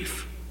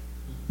believe.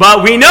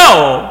 But we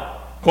know,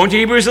 according to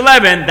Hebrews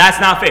 11,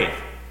 that's not faith.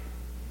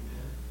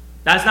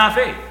 That's not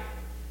faith.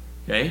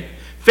 Okay?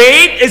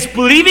 Faith is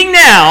believing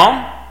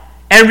now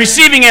and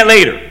receiving it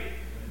later.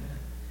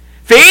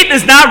 Faith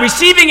is not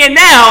receiving it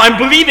now and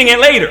believing it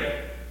later.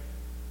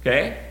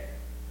 Okay?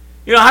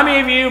 You know, how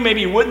many of you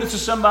maybe witness to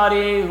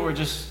somebody who are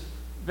just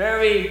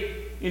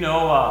very,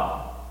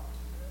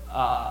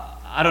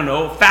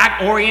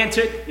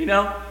 fact-oriented,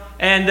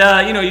 and,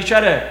 you try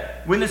to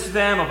witness to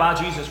them about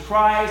Jesus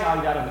Christ, how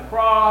he died on the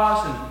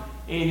cross,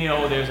 and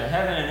there's a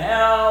heaven and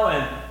hell,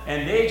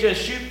 and they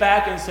just shoot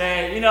back and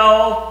say,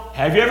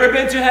 have you ever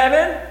been to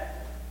heaven?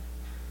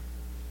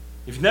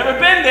 If you've never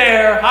been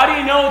there, how do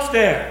you know it's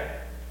there?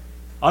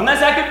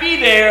 Unless I could be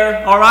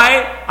there, all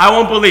right, I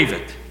won't believe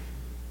it.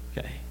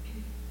 Okay.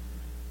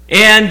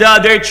 And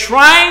they're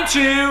trying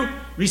to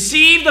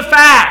receive the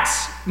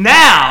facts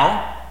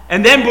now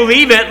and then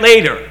believe it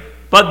later.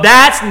 But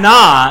that's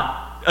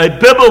not a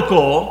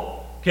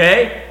biblical,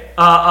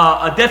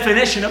 a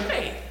definition of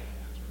faith.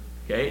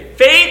 Okay?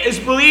 Faith is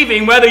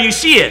believing whether you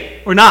see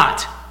it or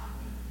not.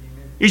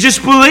 You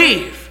just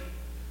believe.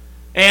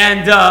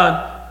 And,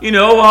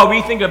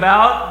 we think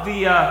about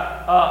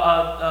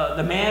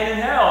the man in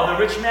hell, the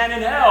rich man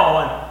in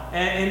hell,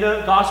 and in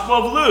the Gospel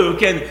of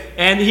Luke,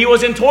 and he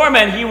was in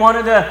torment. He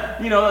wanted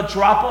a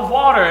drop of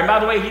water. And by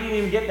the way, he didn't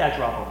even get that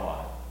drop of water.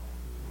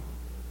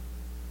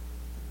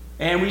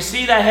 And we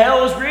see that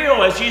hell is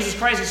real as Jesus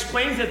Christ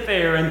explains it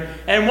there.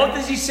 And what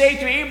does he say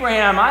to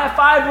Abraham? I have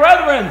 5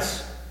 brethren.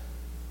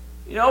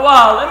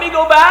 Let me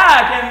go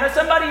back and let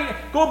somebody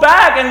go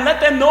back and let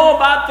them know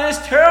about this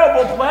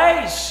terrible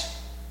place.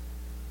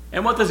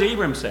 And what does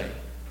Abraham say?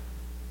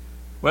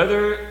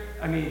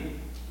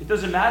 It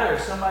doesn't matter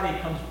if somebody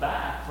comes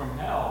back from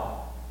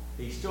hell,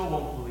 they still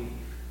won't believe.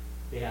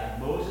 They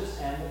have Moses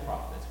and the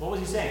prophets. What was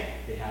he saying?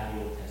 They have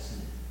the Old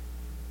Testament.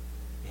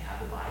 They have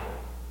the Bible.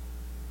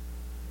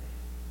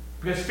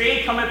 Because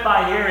faith cometh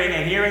by hearing,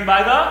 and hearing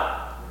by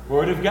the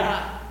Word of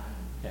God.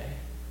 Okay?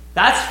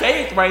 That's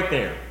faith right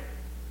there.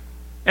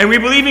 And we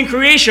believe in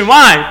creation.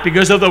 Why?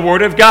 Because of the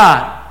Word of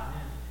God.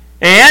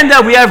 And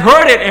we have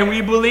heard it, and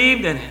we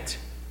believed in it.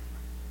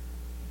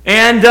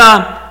 And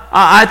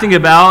I think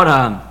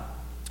about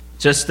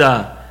just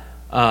a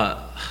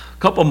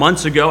couple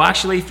months ago,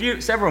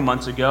 several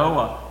months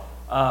ago,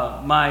 our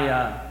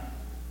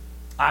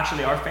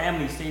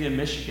family stayed in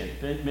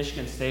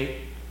Michigan State,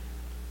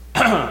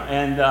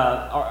 and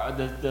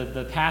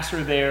the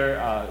pastor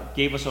there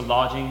gave us a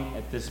lodging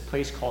at this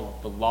place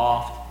called The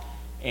Loft,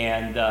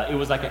 and it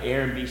was like an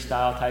Airbnb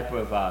style type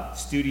of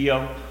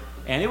studio,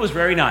 and it was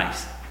very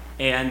nice.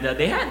 And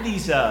they had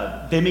these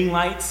dimming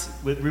lights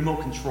with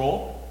remote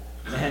control.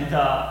 And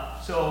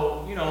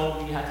so,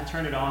 we had to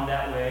turn it on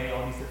that way,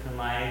 all these different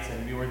lights,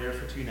 and we were there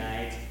for 2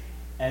 nights.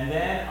 And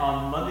then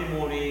on Monday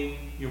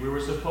morning, we were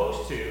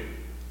supposed to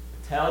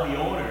tell the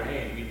owner,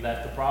 hey, we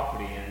left the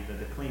property, and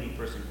the cleaning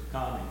person could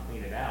come and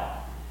clean it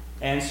out.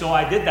 And so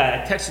I did that.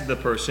 I texted the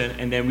person,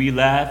 and then we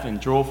left and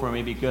drove for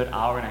maybe a good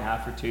hour and a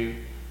half or 2.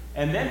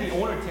 And then the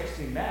owner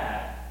texted me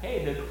back,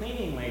 hey, the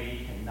cleaning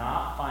lady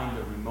cannot find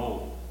the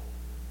remote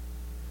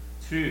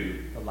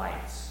to the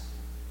lights.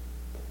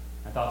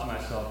 I thought to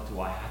myself, do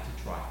I have to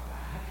drive back?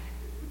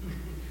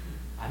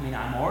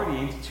 I'm already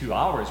into 2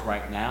 hours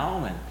right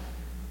now.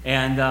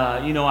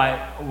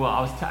 I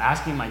was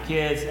asking my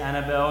kids,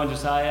 Annabelle and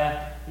Josiah,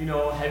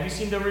 have you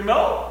seen the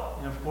remote?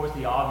 And of course,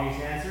 the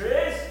obvious answer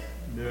is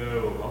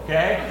no,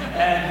 okay?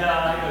 And,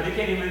 they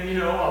can't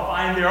even,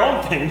 find their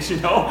own things,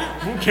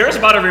 Who cares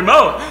about a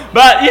remote?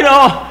 But,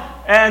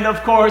 and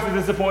of course, the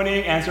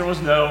disappointing answer was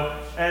no.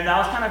 And I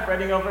was kind of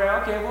fretting over it.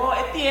 Okay, well,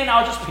 at the end,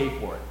 I'll just pay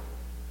for it.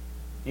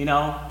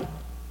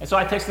 And so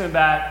I texted him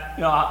back,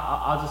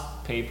 I'll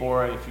just pay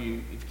for it if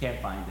you can't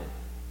find it.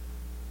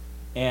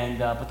 And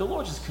but the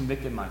Lord just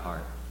convicted my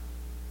heart.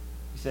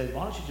 He said,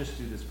 why don't you just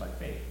do this by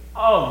faith?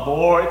 Oh,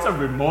 Lord, it's a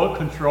remote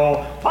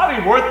control,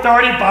 probably worth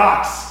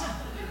 $30.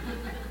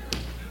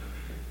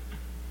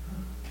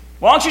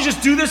 Why don't you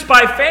just do this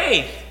by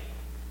faith?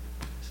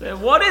 I said,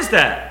 what is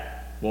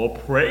that? Well,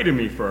 pray to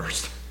me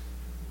first.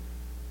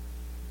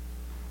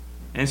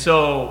 And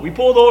so we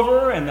pulled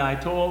over, and I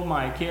told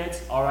my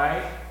kids, all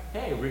right,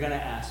 hey, we're going to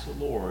ask the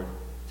Lord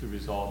to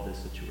resolve this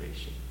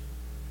situation.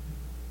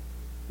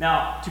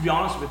 Now, to be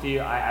honest with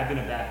you, I've been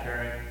a bad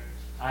parent.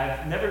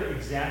 I've never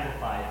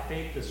exemplified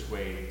faith this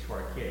way to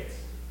our kids.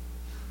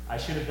 I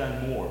should have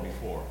done more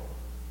before.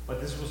 But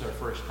this was our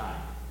first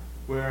time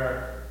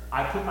where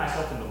I put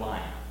myself in the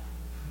line.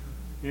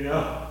 You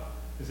know?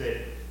 I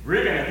said,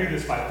 we're going to do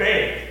this by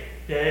faith,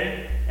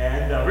 okay?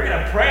 And we're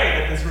going to pray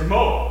that this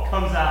remote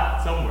comes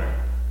out somewhere,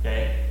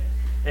 okay?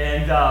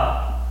 And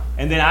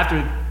then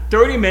after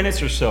 30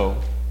 minutes or so,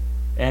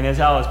 and as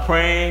I was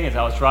praying, as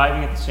I was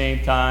driving at the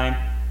same time,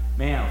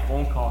 man, a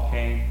phone call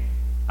came.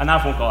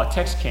 Not a phone call, a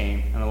text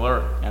came, an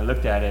alert, and I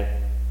looked at it.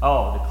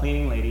 Oh, the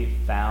cleaning lady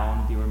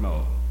found the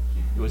remote.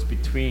 It was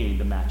between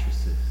the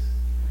mattresses.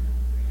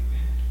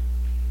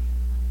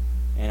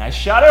 And I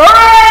shouted,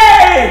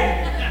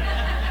 hooray!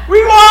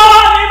 We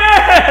won!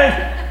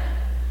 Amen!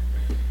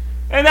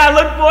 And I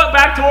looked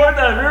back toward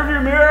the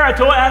rearview mirror. I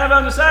told Annabelle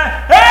on the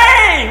side,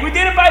 hey, we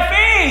did it by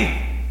faith.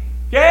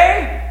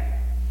 Okay?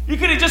 You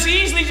could have just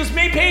easily just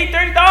paid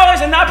 $30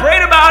 and not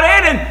prayed about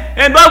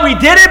it. But we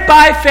did it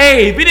by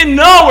faith. We didn't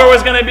know where it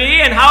was going to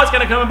be and how it's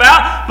going to come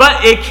about.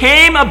 But it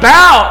came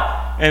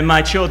about. And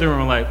my children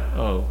were like,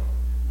 oh.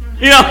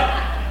 You know,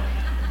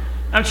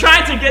 I'm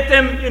trying to get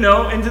them,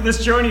 into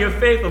this journey of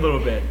faith a little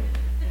bit.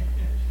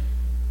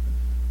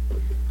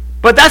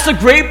 But that's the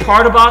great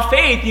part about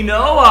faith, you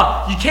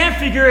can't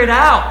figure it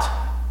out.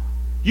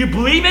 You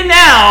believe it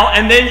now,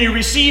 and then you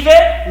receive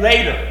it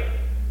later.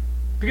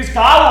 Because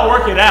God will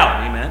work it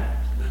out, amen?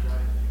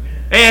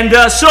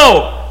 And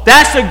so,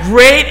 that's the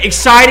great,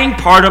 exciting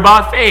part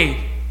about faith.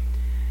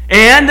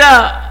 And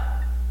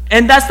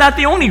that's not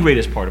the only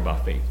greatest part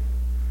about faith.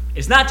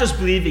 It's not just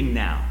believing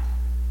now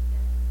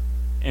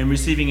and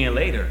receiving it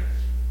later.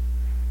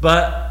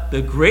 But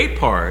the great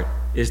part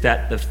is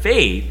that the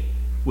faith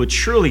will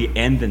truly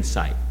end in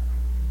sight.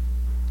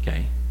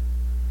 Okay?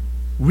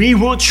 We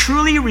will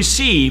truly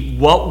receive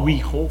what we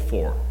hope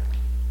for.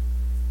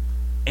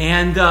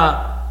 And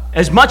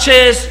as much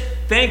as,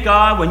 thank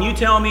God, when you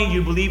tell me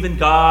you believe in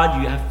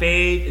God, you have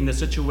faith in the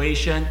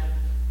situation,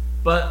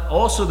 but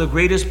also the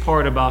greatest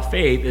part about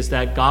faith is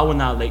that God will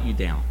not let you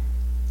down.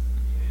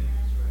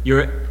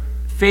 Your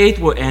faith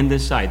will end in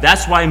sight.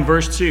 That's why in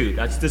verse 2,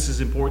 this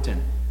is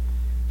important.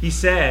 He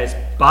says,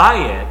 by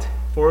it,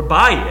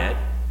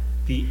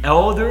 the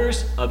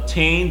elders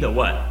obtained the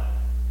what?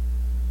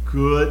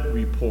 Good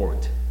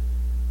report.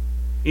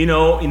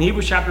 In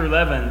Hebrews chapter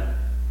 11,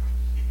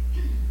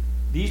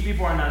 these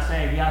people are not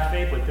saying we have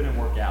faith but it didn't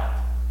work out.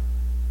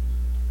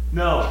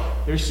 No,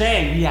 they're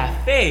saying we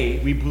have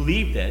faith, we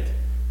believed it,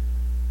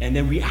 and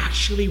then we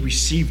actually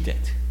received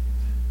it.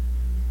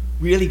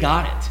 We really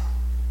got it.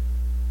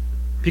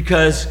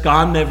 Because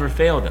God never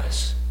failed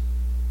us.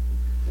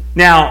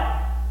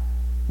 Now,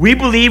 we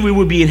believe we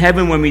will be in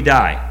heaven when we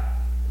die.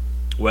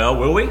 Well,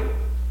 will we?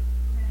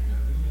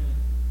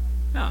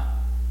 No.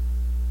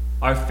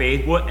 Our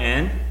faith will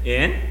end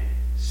in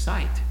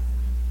sight.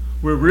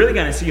 We're really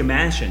going to see a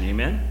mansion,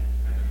 amen?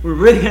 We're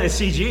really going to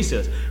see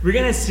Jesus. We're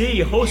going to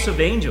see a host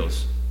of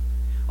angels.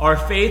 Our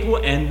faith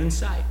will end in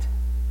sight.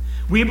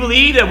 We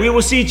believe that we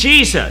will see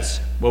Jesus.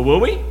 Well,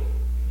 will we?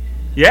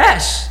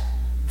 Yes.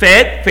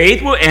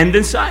 Faith will end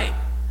in sight.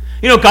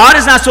 God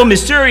is not so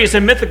mysterious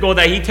and mythical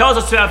that he tells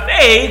us to have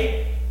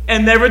faith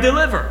and never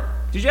deliver.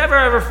 Did you ever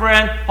have a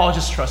friend,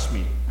 just trust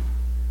me.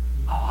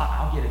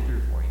 I'll get it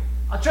through for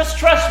you. Just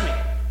trust me.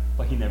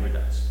 But he never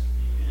does.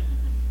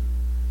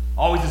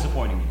 Always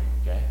disappointing you,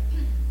 okay?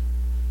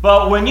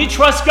 But when you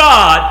trust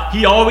God,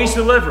 he always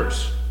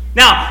delivers.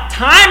 Now,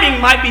 timing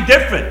might be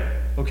different,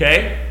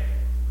 okay?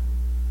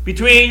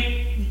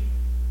 Between,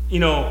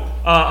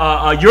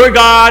 your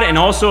God and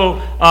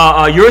also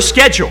your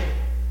schedule.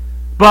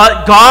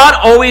 But God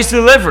always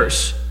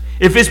delivers.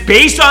 If it's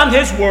based on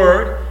his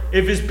word,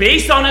 if it's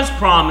based on his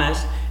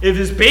promise, if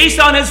it's based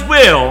on his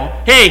will,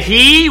 hey,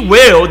 he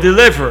will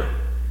deliver.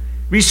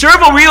 We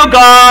serve a real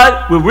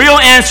God with real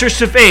answers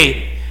to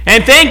faith.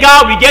 And thank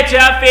God we get to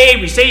have faith.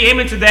 We say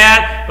amen to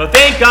that. But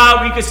thank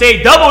God we can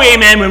say double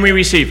amen when we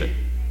receive it.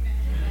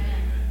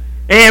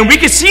 And we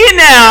can see it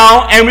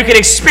now, and we can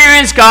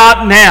experience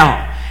God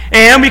now.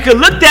 And we could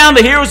look down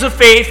the heroes of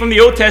faith from the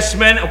Old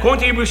Testament,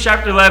 according to Hebrews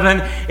chapter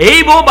 11.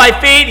 Abel, by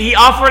faith, he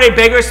offered a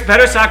better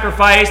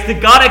sacrifice.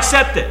 Did God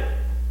accept it?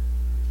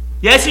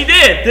 Yes, he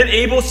did. Did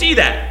Abel see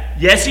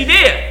that? Yes, he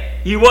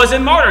did. He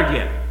wasn't martyred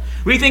yet.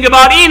 We think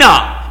about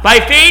Enoch. By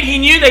faith, he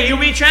knew that he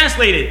would be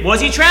translated.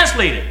 Was he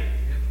translated?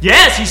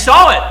 Yes, he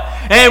saw it.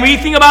 And we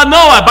think about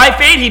Noah. By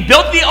faith, he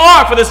built the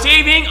ark for the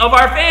saving of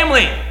our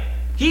family.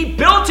 He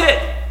built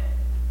it.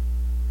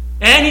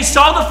 And he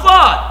saw the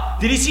flood.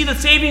 Did he see the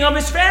saving of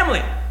his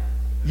family?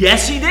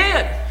 Yes, he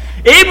did.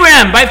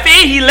 Abraham, by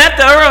faith, he left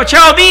the Ur of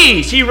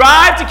Chaldees. He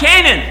arrived to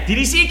Canaan. Did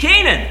he see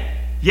Canaan?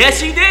 Yes,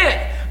 he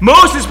did.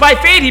 Moses, by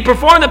faith, he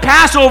performed the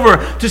Passover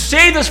to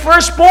save his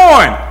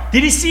firstborn.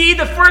 Did he see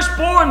the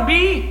firstborn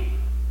be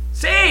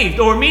saved?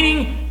 Or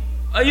meaning,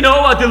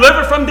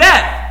 delivered from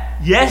death?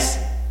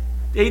 Yes,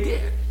 they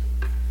did.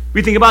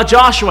 We think about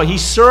Joshua. He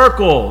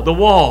circled the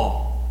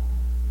wall.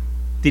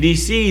 Did he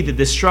see the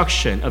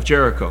destruction of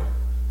Jericho?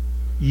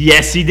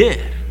 Yes, he did.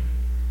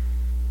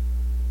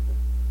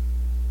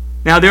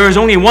 Now, there is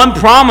only one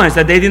promise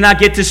that they did not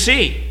get to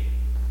see: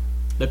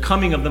 the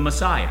coming of the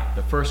Messiah,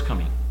 the first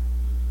coming.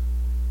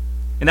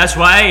 And that's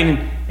why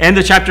in end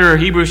of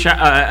Hebrews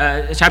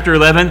chapter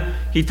 11,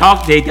 the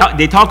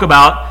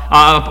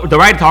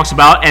writer talks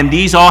about, and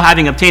these all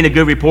having obtained a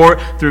good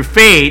report through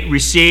faith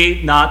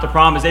received not the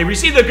promise. They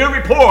received a good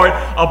report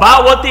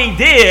about what they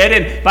did,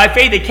 and by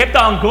faith they kept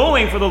on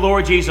going for the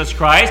Lord Jesus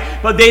Christ,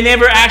 but they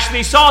never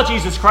actually saw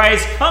Jesus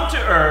Christ come to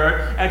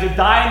earth and to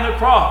die on the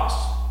cross.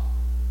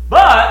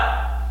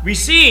 But we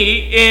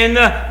see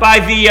by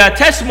the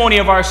testimony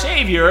of our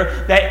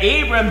Savior that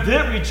Abraham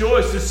did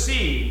rejoice to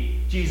see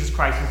Jesus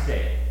Christ's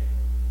day.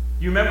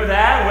 You remember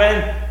that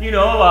when,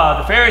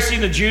 the Pharisees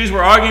and the Jews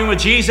were arguing with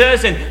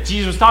Jesus, and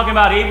Jesus was talking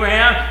about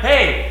Abraham.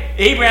 Hey,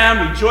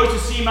 Abraham, rejoice to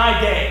see my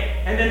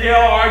day. And then they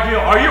all argue,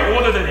 are you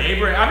older than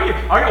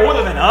Abraham? Are you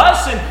older than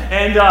us?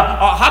 And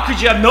how could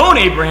you have known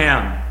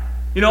Abraham?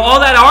 All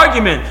that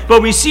argument.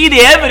 But we see the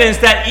evidence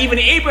that even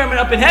Abraham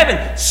up in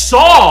heaven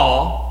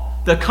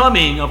saw the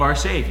coming of our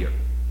Savior.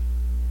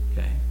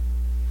 Okay.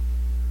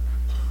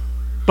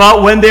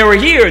 But when they were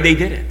here, they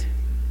didn't.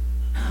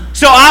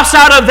 So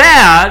outside of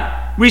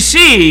that, we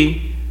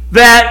see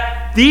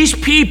that these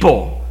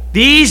people,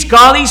 these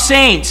godly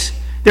saints,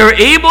 they're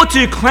able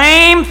to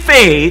claim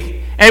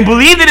faith and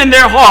believe it in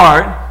their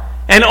heart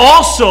and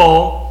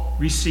also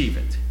receive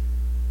it.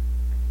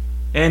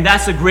 And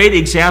that's a great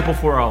example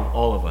for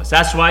all of us.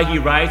 That's why he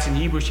writes in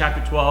Hebrews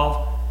chapter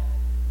 12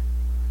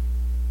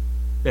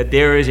 that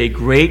there is a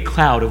great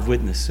cloud of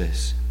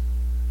witnesses.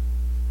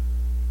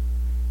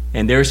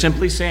 And they're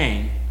simply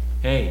saying,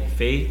 hey,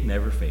 faith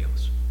never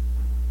fails.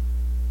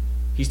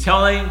 He's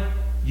telling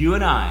you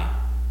and I,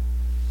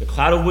 the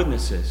cloud of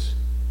witnesses,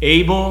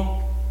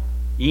 Abel,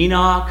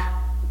 Enoch,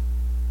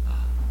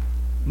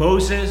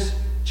 Moses,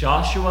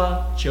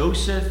 Joshua,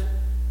 Joseph,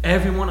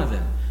 every one of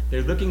them,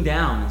 they're looking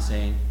down and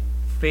saying,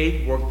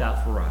 faith worked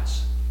out for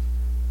us.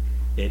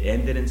 It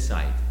ended in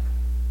sight.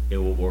 It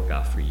will work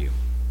out for you.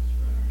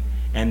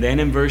 And then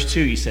in verse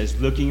 2, he says,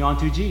 looking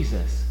unto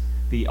Jesus,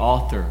 the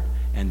author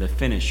and the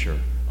finisher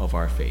of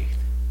our faith.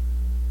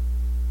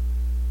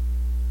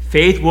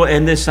 Faith will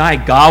end this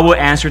sight. God will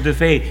answer to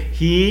faith.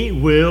 He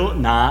will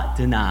not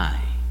deny.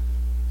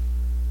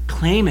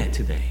 Claim it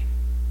today.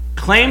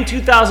 Claim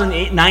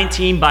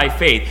 2019 by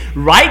faith.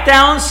 Write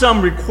down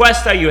some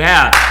requests that you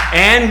have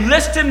and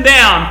list them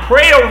down.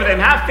 Pray over them.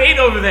 Have faith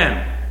over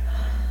them.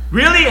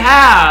 Really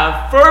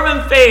have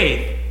fervent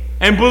faith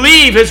and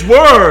believe His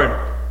Word.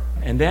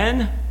 And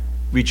then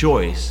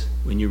rejoice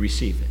when you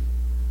receive it.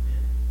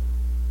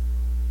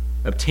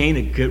 Obtain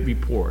a good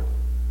report.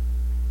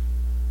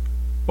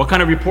 What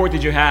kind of report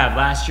did you have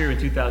last year in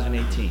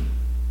 2018?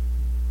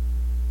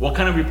 What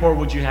kind of report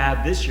would you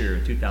have this year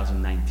in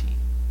 2019?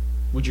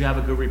 Would you have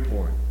a good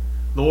report?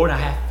 Lord, I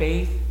have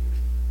faith,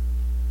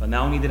 but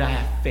not only did I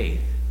have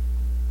faith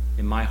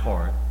in my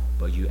heart,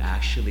 but you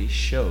actually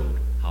showed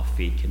how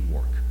faith can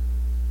work.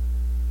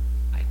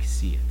 I can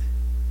see it.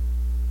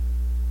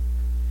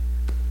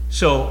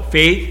 So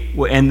faith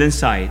will end in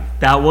sight.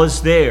 That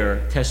was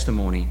their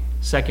testimony.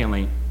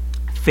 Secondly,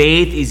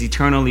 faith is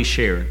eternally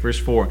shared. Verse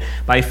 4,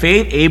 by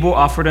faith Abel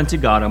offered unto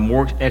God a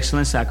more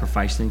excellent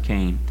sacrifice than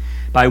Cain,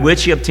 by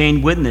which he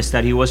obtained witness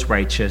that he was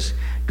righteous,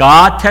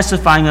 God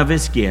testifying of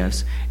his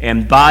gifts,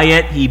 and by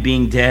it he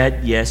being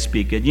dead, yet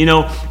speaketh.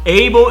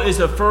 Abel is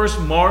the first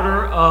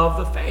martyr of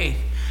the faith.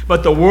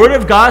 But the word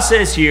of God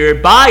says here,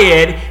 by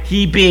it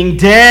he being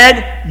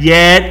dead,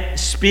 yet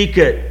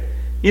speaketh.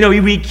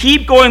 We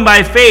keep going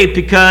by faith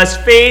because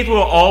faith will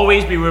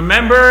always be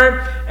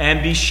remembered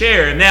and be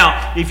shared.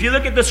 Now, if you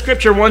look at the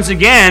scripture once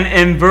again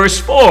in verse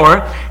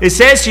 4, it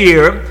says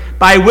here,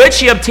 by which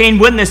he obtained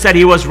witness that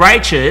he was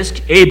righteous,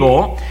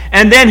 Abel,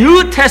 and then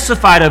who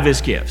testified of his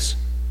gifts?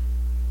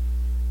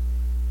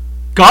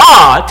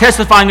 God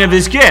testifying of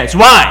his gifts.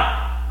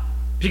 Why?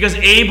 Because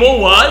Abel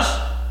was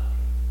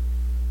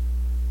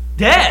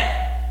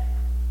dead.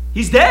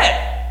 He's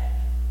dead.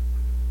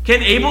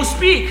 Can Abel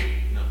speak?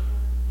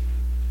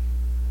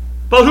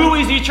 But who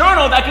is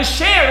eternal that can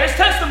share his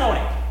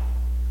testimony?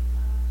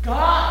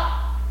 God.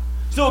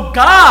 So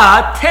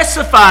God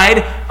testified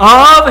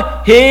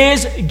of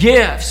his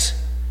gifts.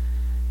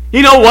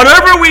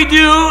 Whatever we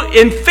do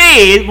in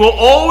faith will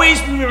always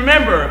be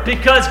remembered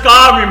because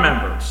God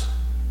remembers.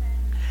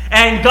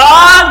 And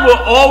God will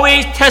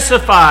always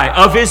testify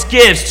of his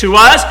gifts to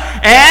us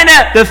and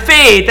the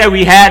faith that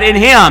we had in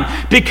him.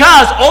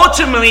 Because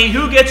ultimately,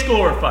 who gets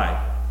glorified?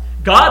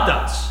 God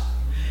does.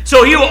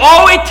 So he will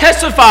always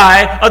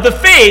testify of the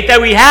faith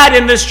that we had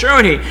in this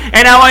journey.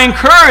 And I will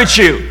encourage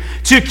you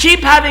to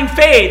keep having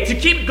faith, to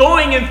keep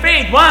going in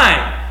faith.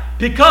 Why?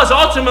 Because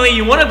ultimately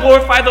you want to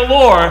glorify the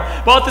Lord,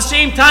 but at the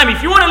same time,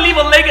 if you want to leave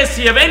a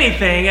legacy of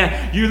anything,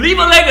 you leave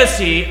a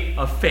legacy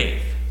of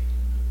faith.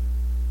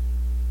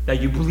 That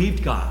you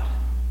believed God,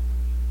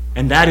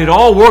 and that it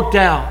all worked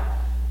out,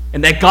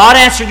 and that God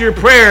answered your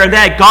prayer, and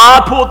that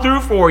God pulled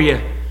through for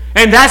you.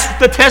 And that's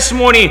the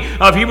testimony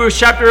of Hebrews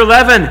chapter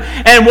 11.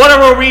 And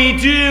whatever we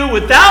do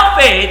without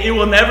faith, it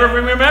will never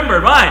be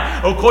remembered.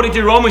 Right? According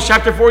to Romans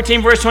chapter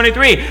 14, verse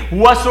 23,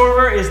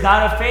 whatsoever is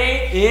not of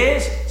faith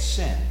is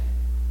sin.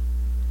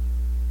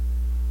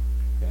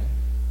 Okay.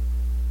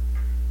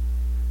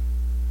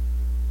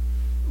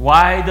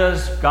 Why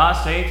does God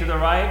say to the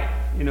right,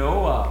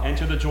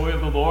 enter the joy of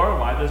the Lord?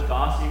 Why does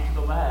God say to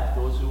the left,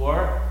 those who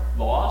are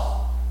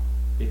lost,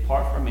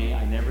 depart from me,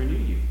 I never knew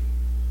you?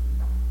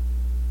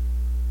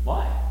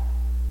 Why?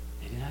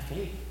 They didn't have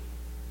faith.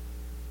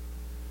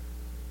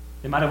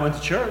 They might have went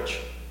to church.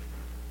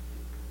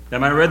 They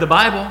might have read the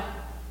Bible.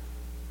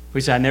 But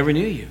he said, I never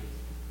knew you.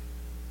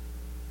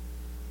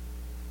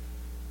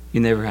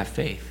 You never have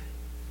faith.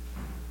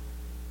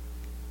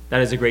 That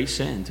is a great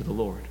sin to the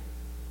Lord.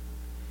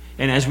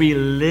 And as we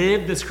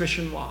live this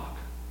Christian walk,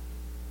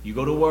 you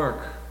go to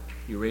work,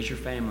 you raise your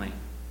family,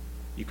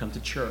 you come to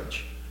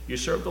church, you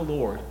serve the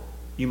Lord,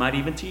 you might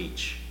even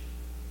teach.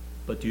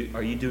 But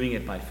are you doing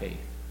it by faith?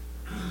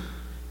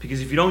 Because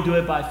if you don't do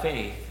it by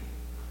faith,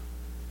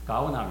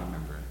 God will not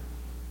remember it.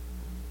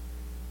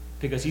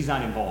 Because he's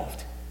not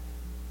involved.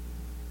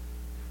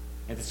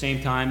 At the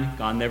same time,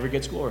 God never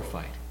gets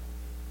glorified.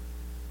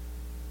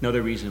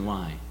 Another reason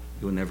why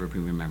he will never be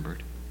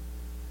remembered.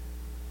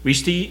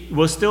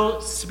 We'll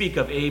still speak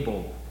of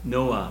Abel,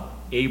 Noah,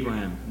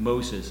 Abraham,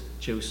 Moses,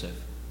 Joseph.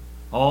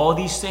 All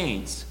these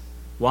saints.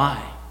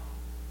 Why?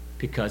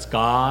 Because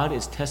God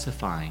is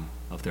testifying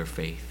of their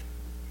faith.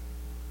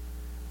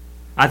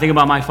 I think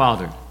about my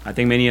father. I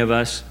think many of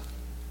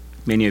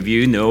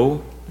you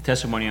know the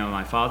testimony of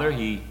my father.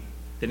 He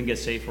didn't get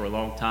saved for a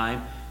long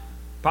time,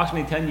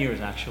 approximately 10 years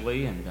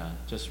actually, and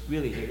just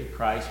really hated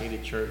Christ,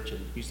 hated church,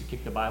 and used to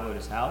kick the Bible at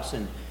his house.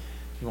 And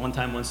he one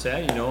time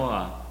said,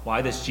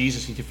 why does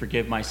Jesus need to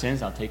forgive my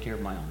sins? I'll take care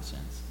of my own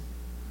sins.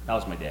 That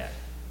was my dad.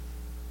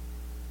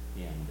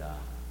 And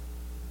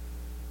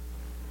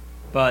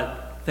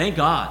but thank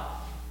God,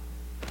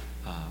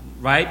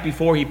 right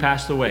before he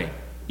passed away,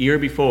 year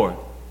before,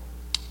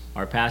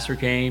 our pastor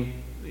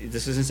came.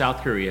 This is in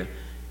South Korea.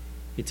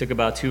 He took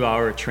about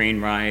 2-hour train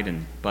ride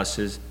and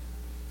buses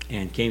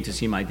and came to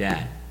see my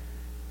dad.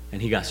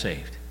 And he got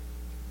saved.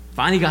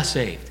 Finally got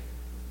saved.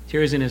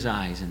 Tears in his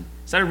eyes, and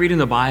started reading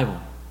the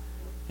Bible.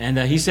 And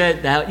he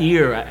said that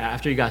year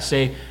after he got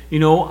saved,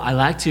 I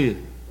like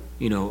to,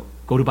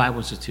 go to Bible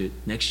Institute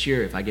next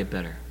year if I get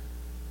better.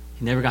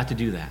 He never got to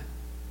do that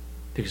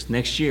because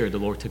next year the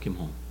Lord took him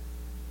home.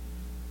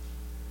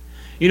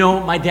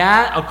 My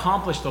dad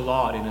accomplished a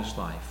lot in his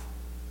life.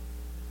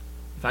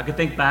 If I could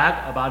think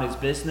back about his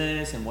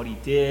business and what he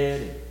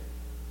did,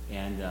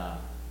 and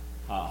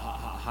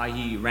how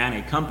he ran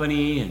a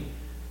company,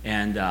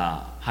 and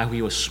how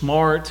he was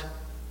smart,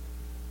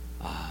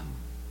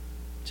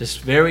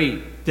 just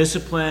very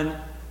disciplined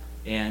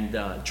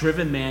and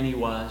driven man he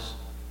was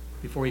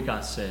before he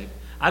got sick.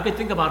 I could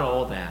think about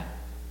all that,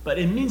 but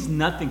it means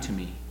nothing to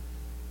me.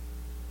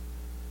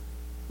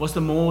 What's the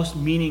most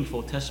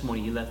meaningful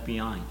testimony he left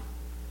behind?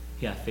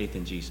 He had faith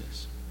in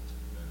Jesus.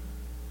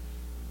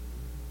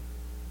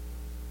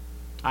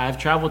 I have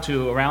traveled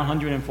to around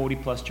 140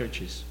 plus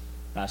churches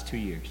last 2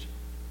 years.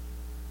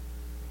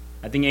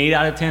 I think 8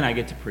 out of 10 I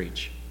get to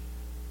preach.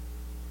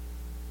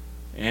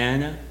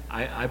 And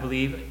I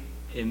believe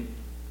in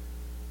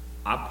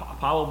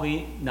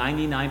probably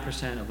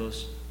 99% of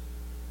those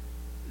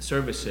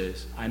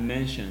services, I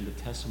mentioned the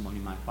testimony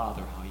of my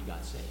father, how he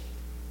got saved.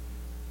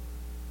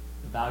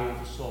 The value of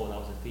the soul, that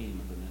was the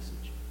theme of the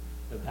message.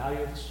 The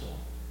value of the soul.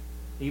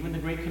 Even the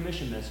Great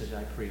Commission message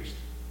I preached,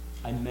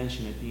 I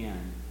mentioned at the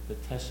end the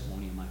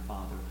testimony of my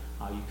father,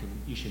 how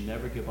you should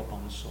never give up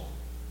on the soul.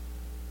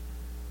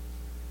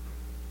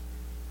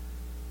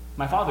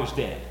 My father's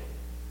dead.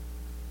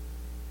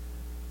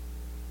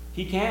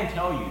 He can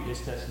tell you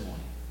his testimony.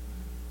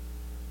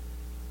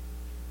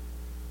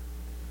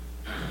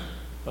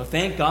 But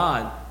thank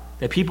God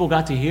that people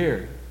got to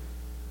hear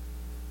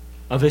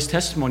of his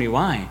testimony.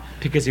 Why?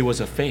 Because it was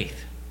of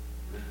faith.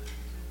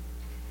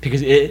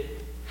 Because it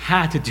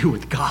had to do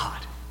with God.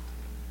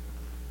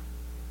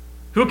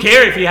 Who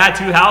cares if he had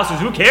 2 houses?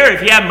 Who cares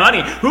if he had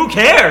money? Who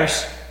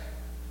cares?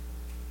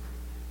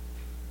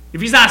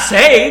 If he's not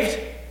saved,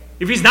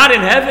 if he's not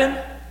in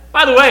heaven.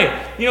 By the way,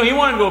 he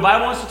wanted to go to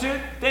Bible Institute.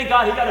 Thank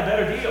God he got a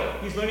better deal.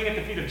 He's learning at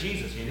the feet of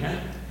Jesus.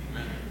 Amen.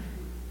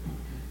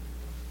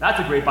 That's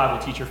a great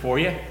Bible teacher for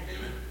you.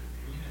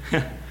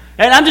 And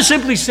I'm just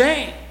simply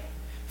saying,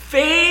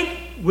 faith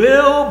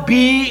will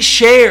be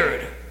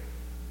shared.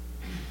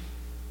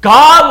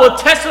 God will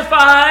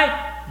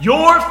testify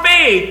your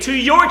faith to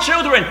your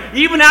children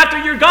even after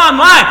you're gone.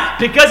 Why?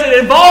 Because it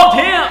involved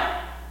him.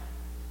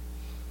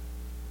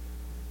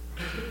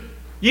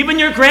 Even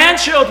your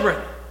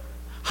grandchildren.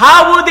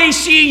 How will they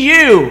see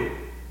you?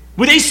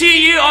 Will they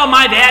see you? Oh,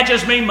 my dad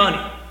just made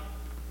money.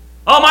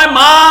 Oh, my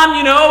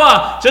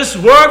mom, just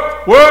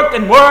worked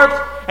and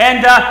worked.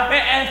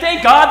 And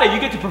thank God that you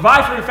get to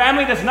provide for your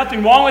family. There's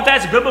nothing wrong with that.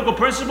 It's a biblical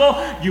principle.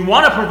 You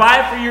want to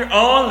provide for your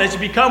own, lest you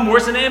become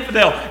worse than an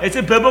infidel. It's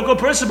a biblical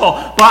principle.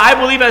 But I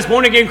believe as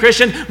born-again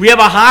Christian, we have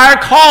a higher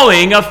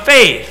calling of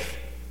faith.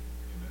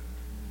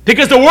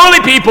 Because the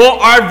worldly people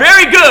are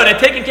very good at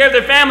taking care of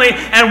their family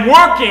and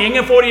working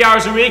 40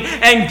 hours a week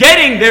and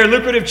getting their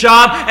lucrative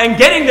job and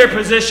getting their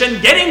position,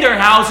 getting their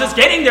houses,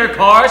 getting their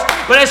cars.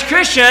 But as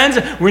Christians,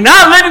 we're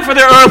not living for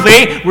the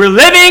earthly. We're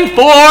living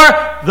for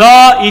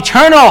the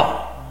eternal.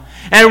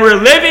 And we're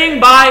living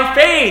by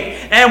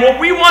faith. And what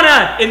we want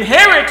to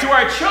inherit to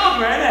our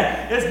children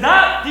is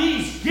not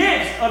these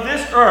gifts of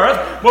this earth,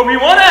 but we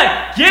want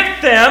to give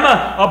them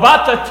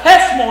about the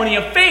testimony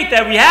of faith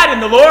that we had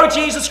in the Lord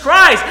Jesus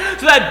Christ,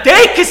 so that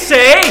they could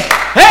say,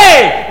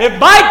 hey, if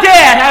my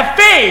dad had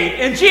faith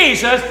in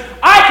Jesus,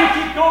 I could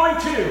keep going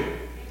too.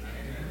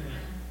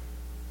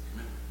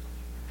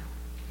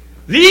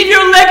 Leave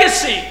your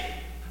legacy.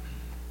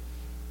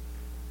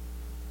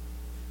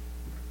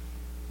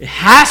 It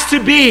has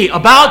to be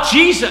about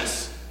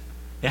Jesus.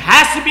 It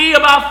has to be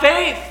about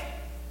faith.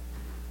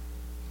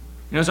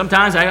 You know,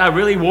 sometimes I got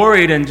really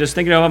worried and just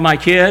thinking about my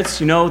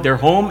kids. You know, their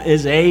home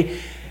is a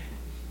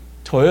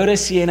Toyota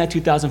Sienna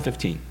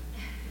 2015.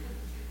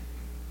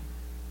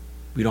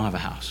 We don't have a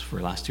house for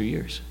the last 2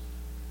 years.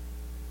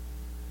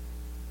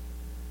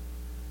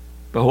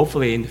 But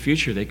hopefully in the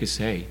future they could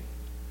say,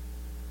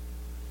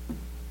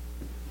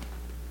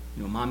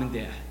 you know, Mom and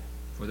Dad,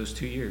 for those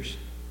 2 years,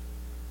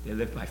 they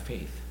lived by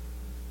faith.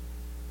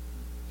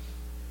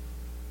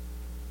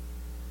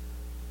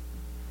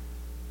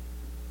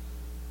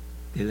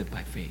 They live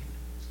by faith.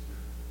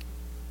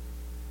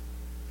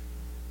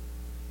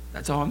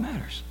 That's all that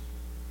matters.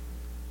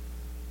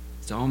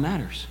 That's all that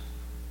matters.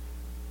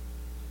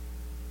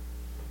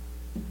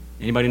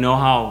 Anybody know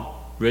how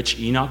rich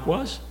Enoch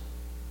was?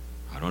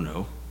 I don't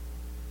know.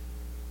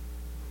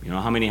 You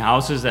know how many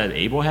houses that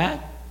Abel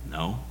had?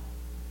 No.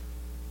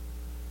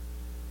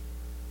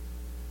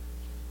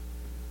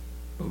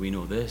 But we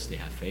know this, they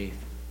have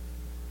faith.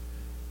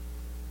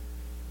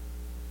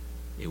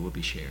 It will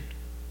be shared.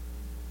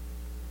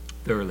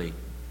 Thirdly,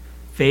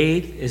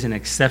 faith is an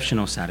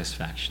exceptional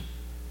satisfaction.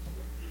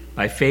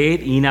 By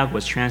faith, Enoch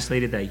was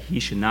translated that he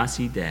should not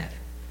see death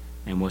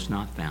and was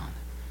not found,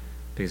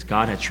 because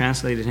God had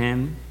translated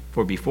him,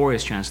 for before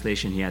his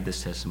translation he had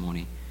this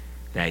testimony,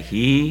 that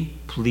he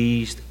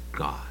pleased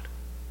God.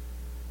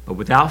 But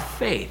without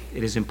faith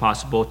it is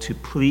impossible to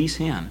please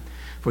him.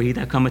 For he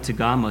that cometh to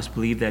God must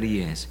believe that he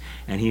is,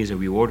 and he is a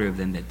rewarder of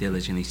them that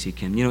diligently seek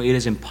him. You know, it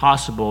is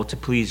impossible to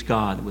please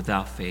God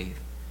without faith.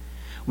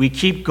 We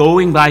keep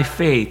going by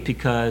faith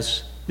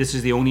because this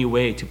is the only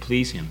way to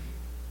please him.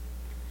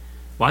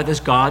 Why does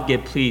God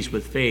get pleased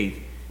with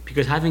faith?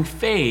 Because having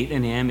faith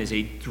in him is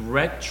a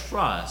direct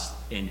trust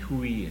in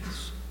who he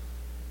is.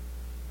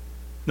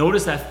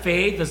 Notice that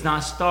faith does not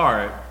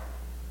start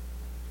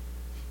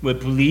with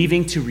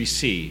believing to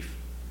receive.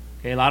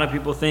 Okay, a lot of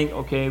people think,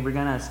 okay, we're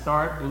going to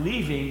start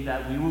believing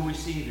that we will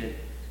receive it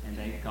and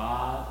that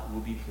God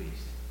will be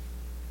pleased.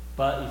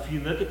 But if you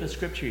look at the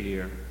scripture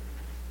here,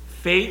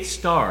 faith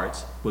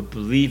starts with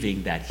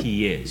believing that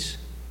he is.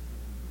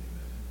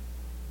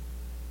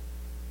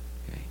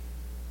 Okay.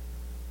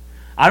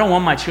 I don't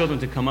want my children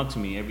to come up to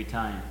me every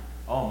time,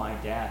 oh, my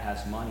dad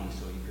has money,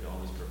 so he could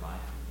always provide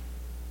for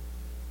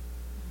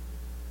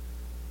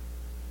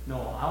me.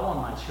 No, I want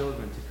my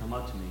children to come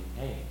up to me,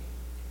 hey,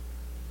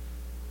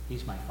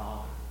 he's my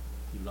father.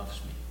 He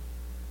loves me.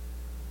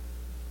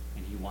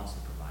 And he wants to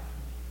provide for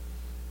me.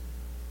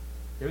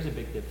 There's a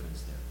big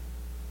difference there.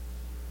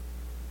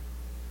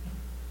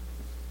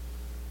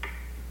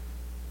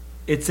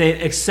 It's an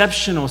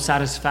exceptional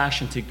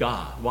satisfaction to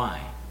God. Why?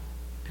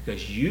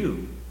 Because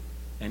you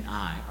and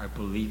I are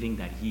believing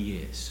that he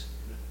is.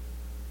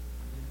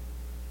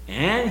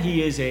 And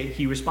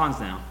he responds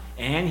now,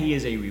 and he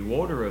is a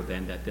rewarder of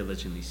them that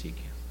diligently seek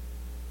him.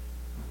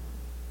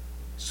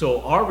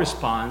 So our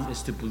response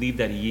is to believe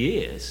that he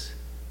is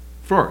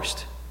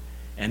first.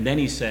 And then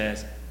he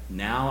says,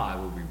 now I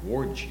will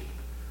reward you.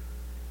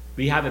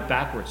 We have it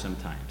backwards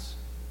sometimes.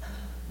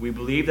 We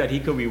believe that he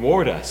could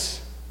reward us.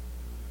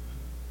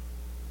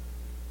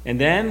 And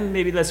then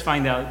maybe let's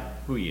find out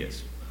who he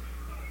is.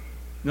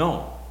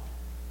 No.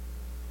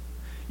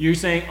 You're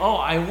saying, oh,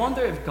 I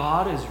wonder if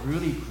God is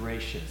really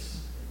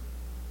gracious.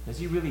 Does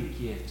he really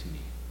give to me?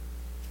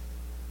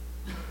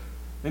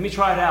 Let me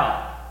try it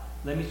out.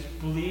 Let me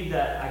believe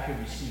that I can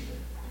receive it.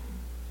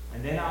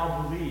 And then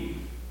I'll believe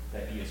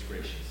that he is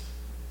gracious.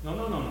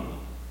 No.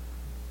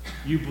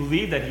 You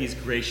believe that he is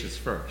gracious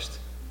first.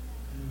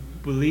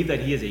 Believe that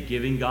he is a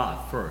giving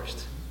God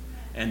first.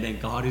 And then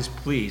God is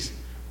pleased.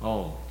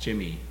 Oh,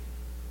 Jimmy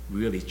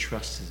really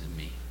trusts in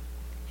me.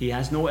 He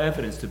has no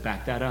evidence to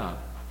back that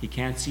up. He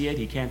can't see it,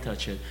 he can't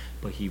touch it,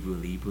 but he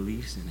really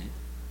believes in it.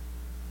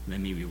 Let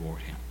me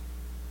reward him.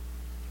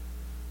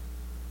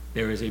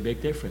 There is a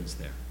big difference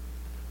there.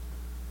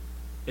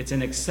 It's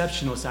an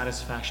exceptional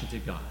satisfaction to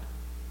God.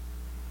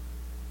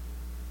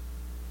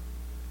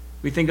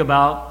 We think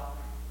about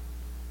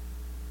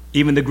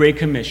even the Great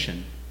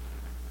Commission.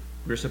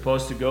 We're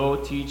supposed to go,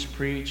 teach,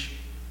 preach,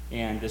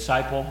 and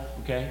disciple,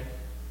 okay?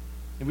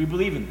 And we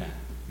believe in that.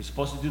 We're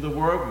supposed to do the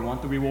work. We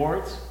want the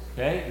rewards,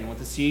 okay? We want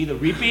to see the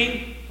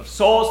reaping of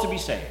souls to be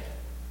saved.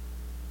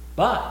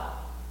 But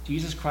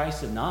Jesus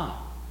Christ did not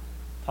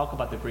talk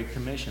about the Great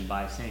Commission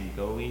by saying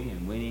going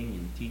and winning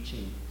and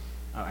teaching.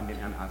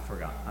 I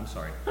forgot. I'm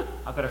sorry.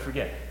 How could I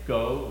forget?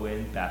 Go,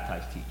 win,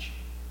 baptize, teach.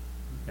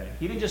 Okay?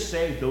 He didn't just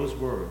say those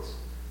words.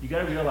 You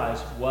got to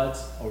realize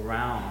what's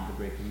around the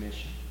Great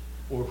Commission,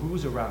 or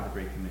who's around the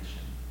Great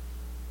Commission.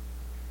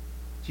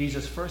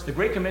 Jesus first. The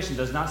Great Commission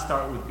does not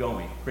start with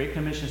going. Great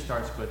Commission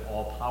starts with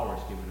all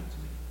powers given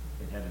unto me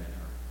in heaven and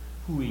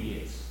earth. Who he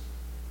is.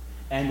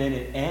 And then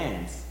it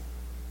ends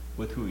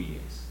with who he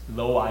is.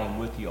 Lo, I am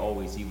with you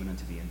always, even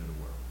unto the end of the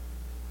world.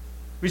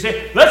 We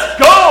say, let's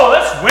go,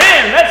 let's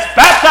win, let's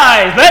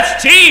baptize,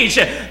 let's teach,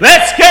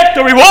 let's get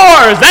the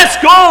rewards, let's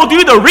go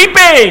do the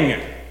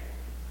reaping.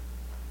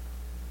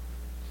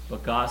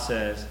 But God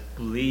says,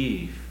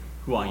 believe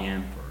who I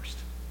am first.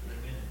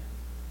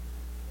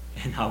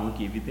 And I will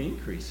give you the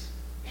increase.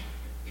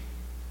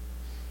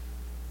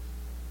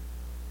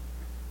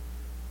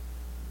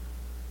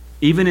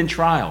 Even in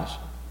trials,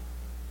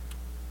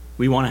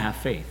 we want to have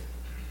faith.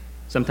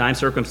 Sometimes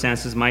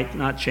circumstances might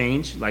not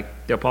change,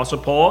 like the Apostle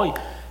Paul.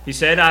 He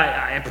said,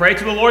 I prayed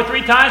to the Lord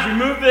 3 times,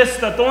 remove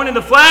the thorn in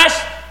the flesh.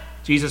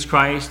 Jesus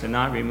Christ did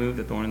not remove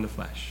the thorn in the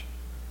flesh.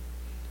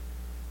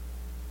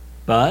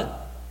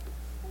 But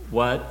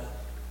what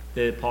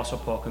did Apostle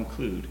Paul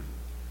conclude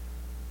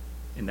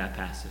in that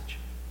passage?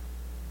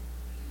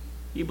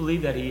 He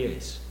believed that he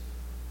is.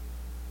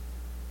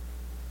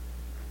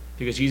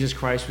 Because Jesus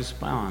Christ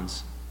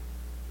responds,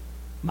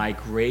 my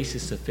grace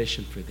is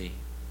sufficient for thee.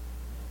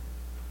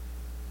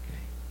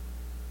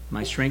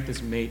 My strength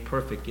is made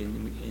perfect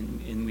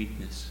in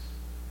weakness.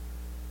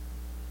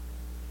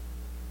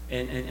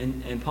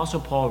 And Apostle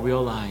Paul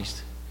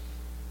realized,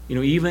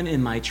 even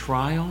in my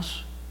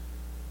trials,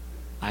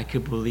 I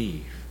could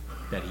believe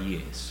that he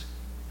is.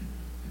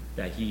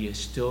 That he is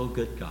still a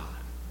good God.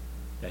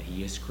 That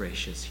he is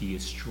gracious. He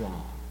is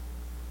strong.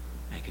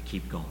 I could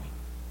keep going.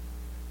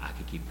 I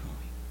could keep going.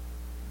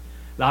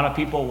 A lot of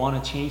people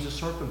want to change the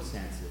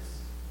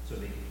circumstances so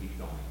they can keep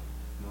going.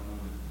 No.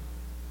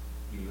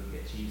 You look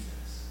at Jesus.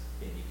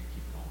 Then you can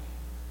keep going.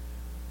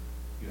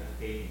 You have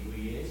faith in who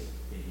he is,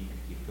 then you can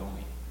keep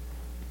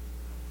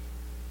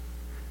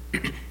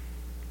going.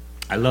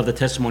 I love the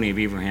testimony of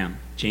Abraham.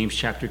 James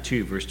chapter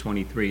 2, verse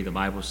 23, the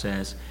Bible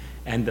says,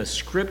 and the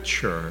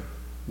scripture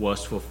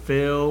was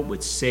fulfilled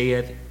which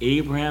saith,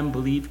 Abraham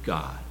believed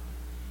God,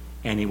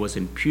 and it was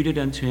imputed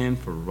unto him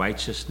for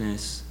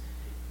righteousness,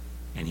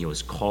 and he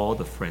was called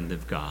the friend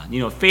of God.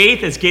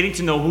 Faith is getting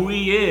to know who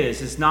he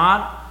is. It's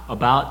not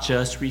about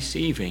just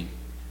receiving.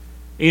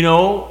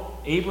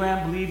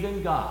 Abraham believed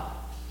in God.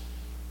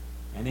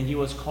 And then he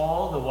was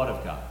called the what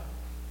of God?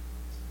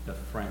 The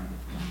friend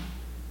of God.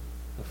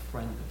 The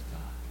friend of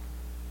God.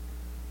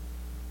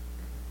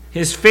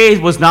 His faith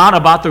was not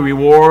about the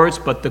rewards,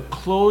 but the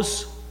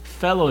close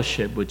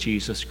fellowship with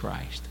Jesus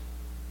Christ.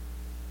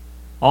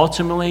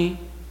 Ultimately,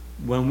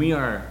 when we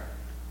are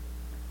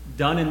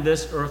done in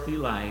this earthly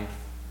life,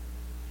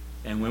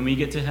 and when we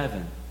get to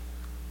heaven,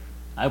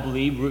 I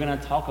believe we're going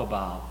to talk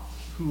about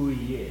who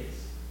he is.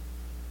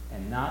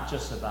 And not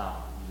just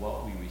about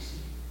what we receive.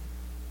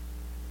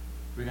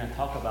 We're going to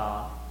talk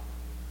about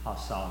how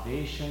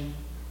salvation,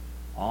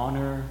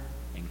 honor,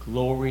 and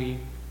glory,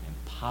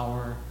 and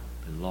power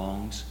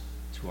belongs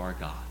to our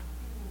God.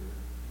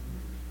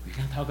 We're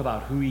going to talk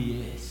about who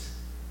he is.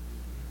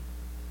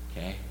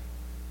 Okay?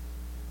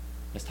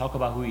 Let's talk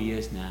about who he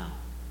is now.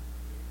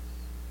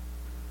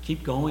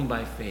 Keep going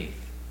by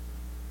faith.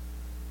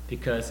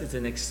 Because it's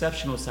an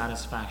exceptional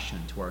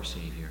satisfaction to our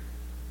Savior,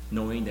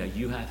 knowing that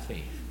you have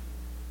faith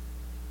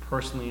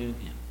personally in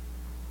him,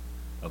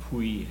 of who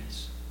he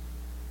is.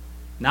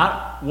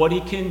 Not what he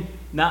can,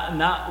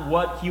 not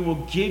what he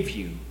will give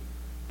you,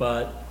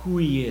 but who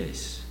he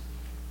is,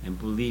 and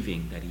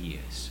believing that he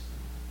is.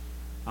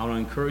 I want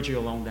to encourage you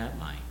along that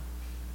line.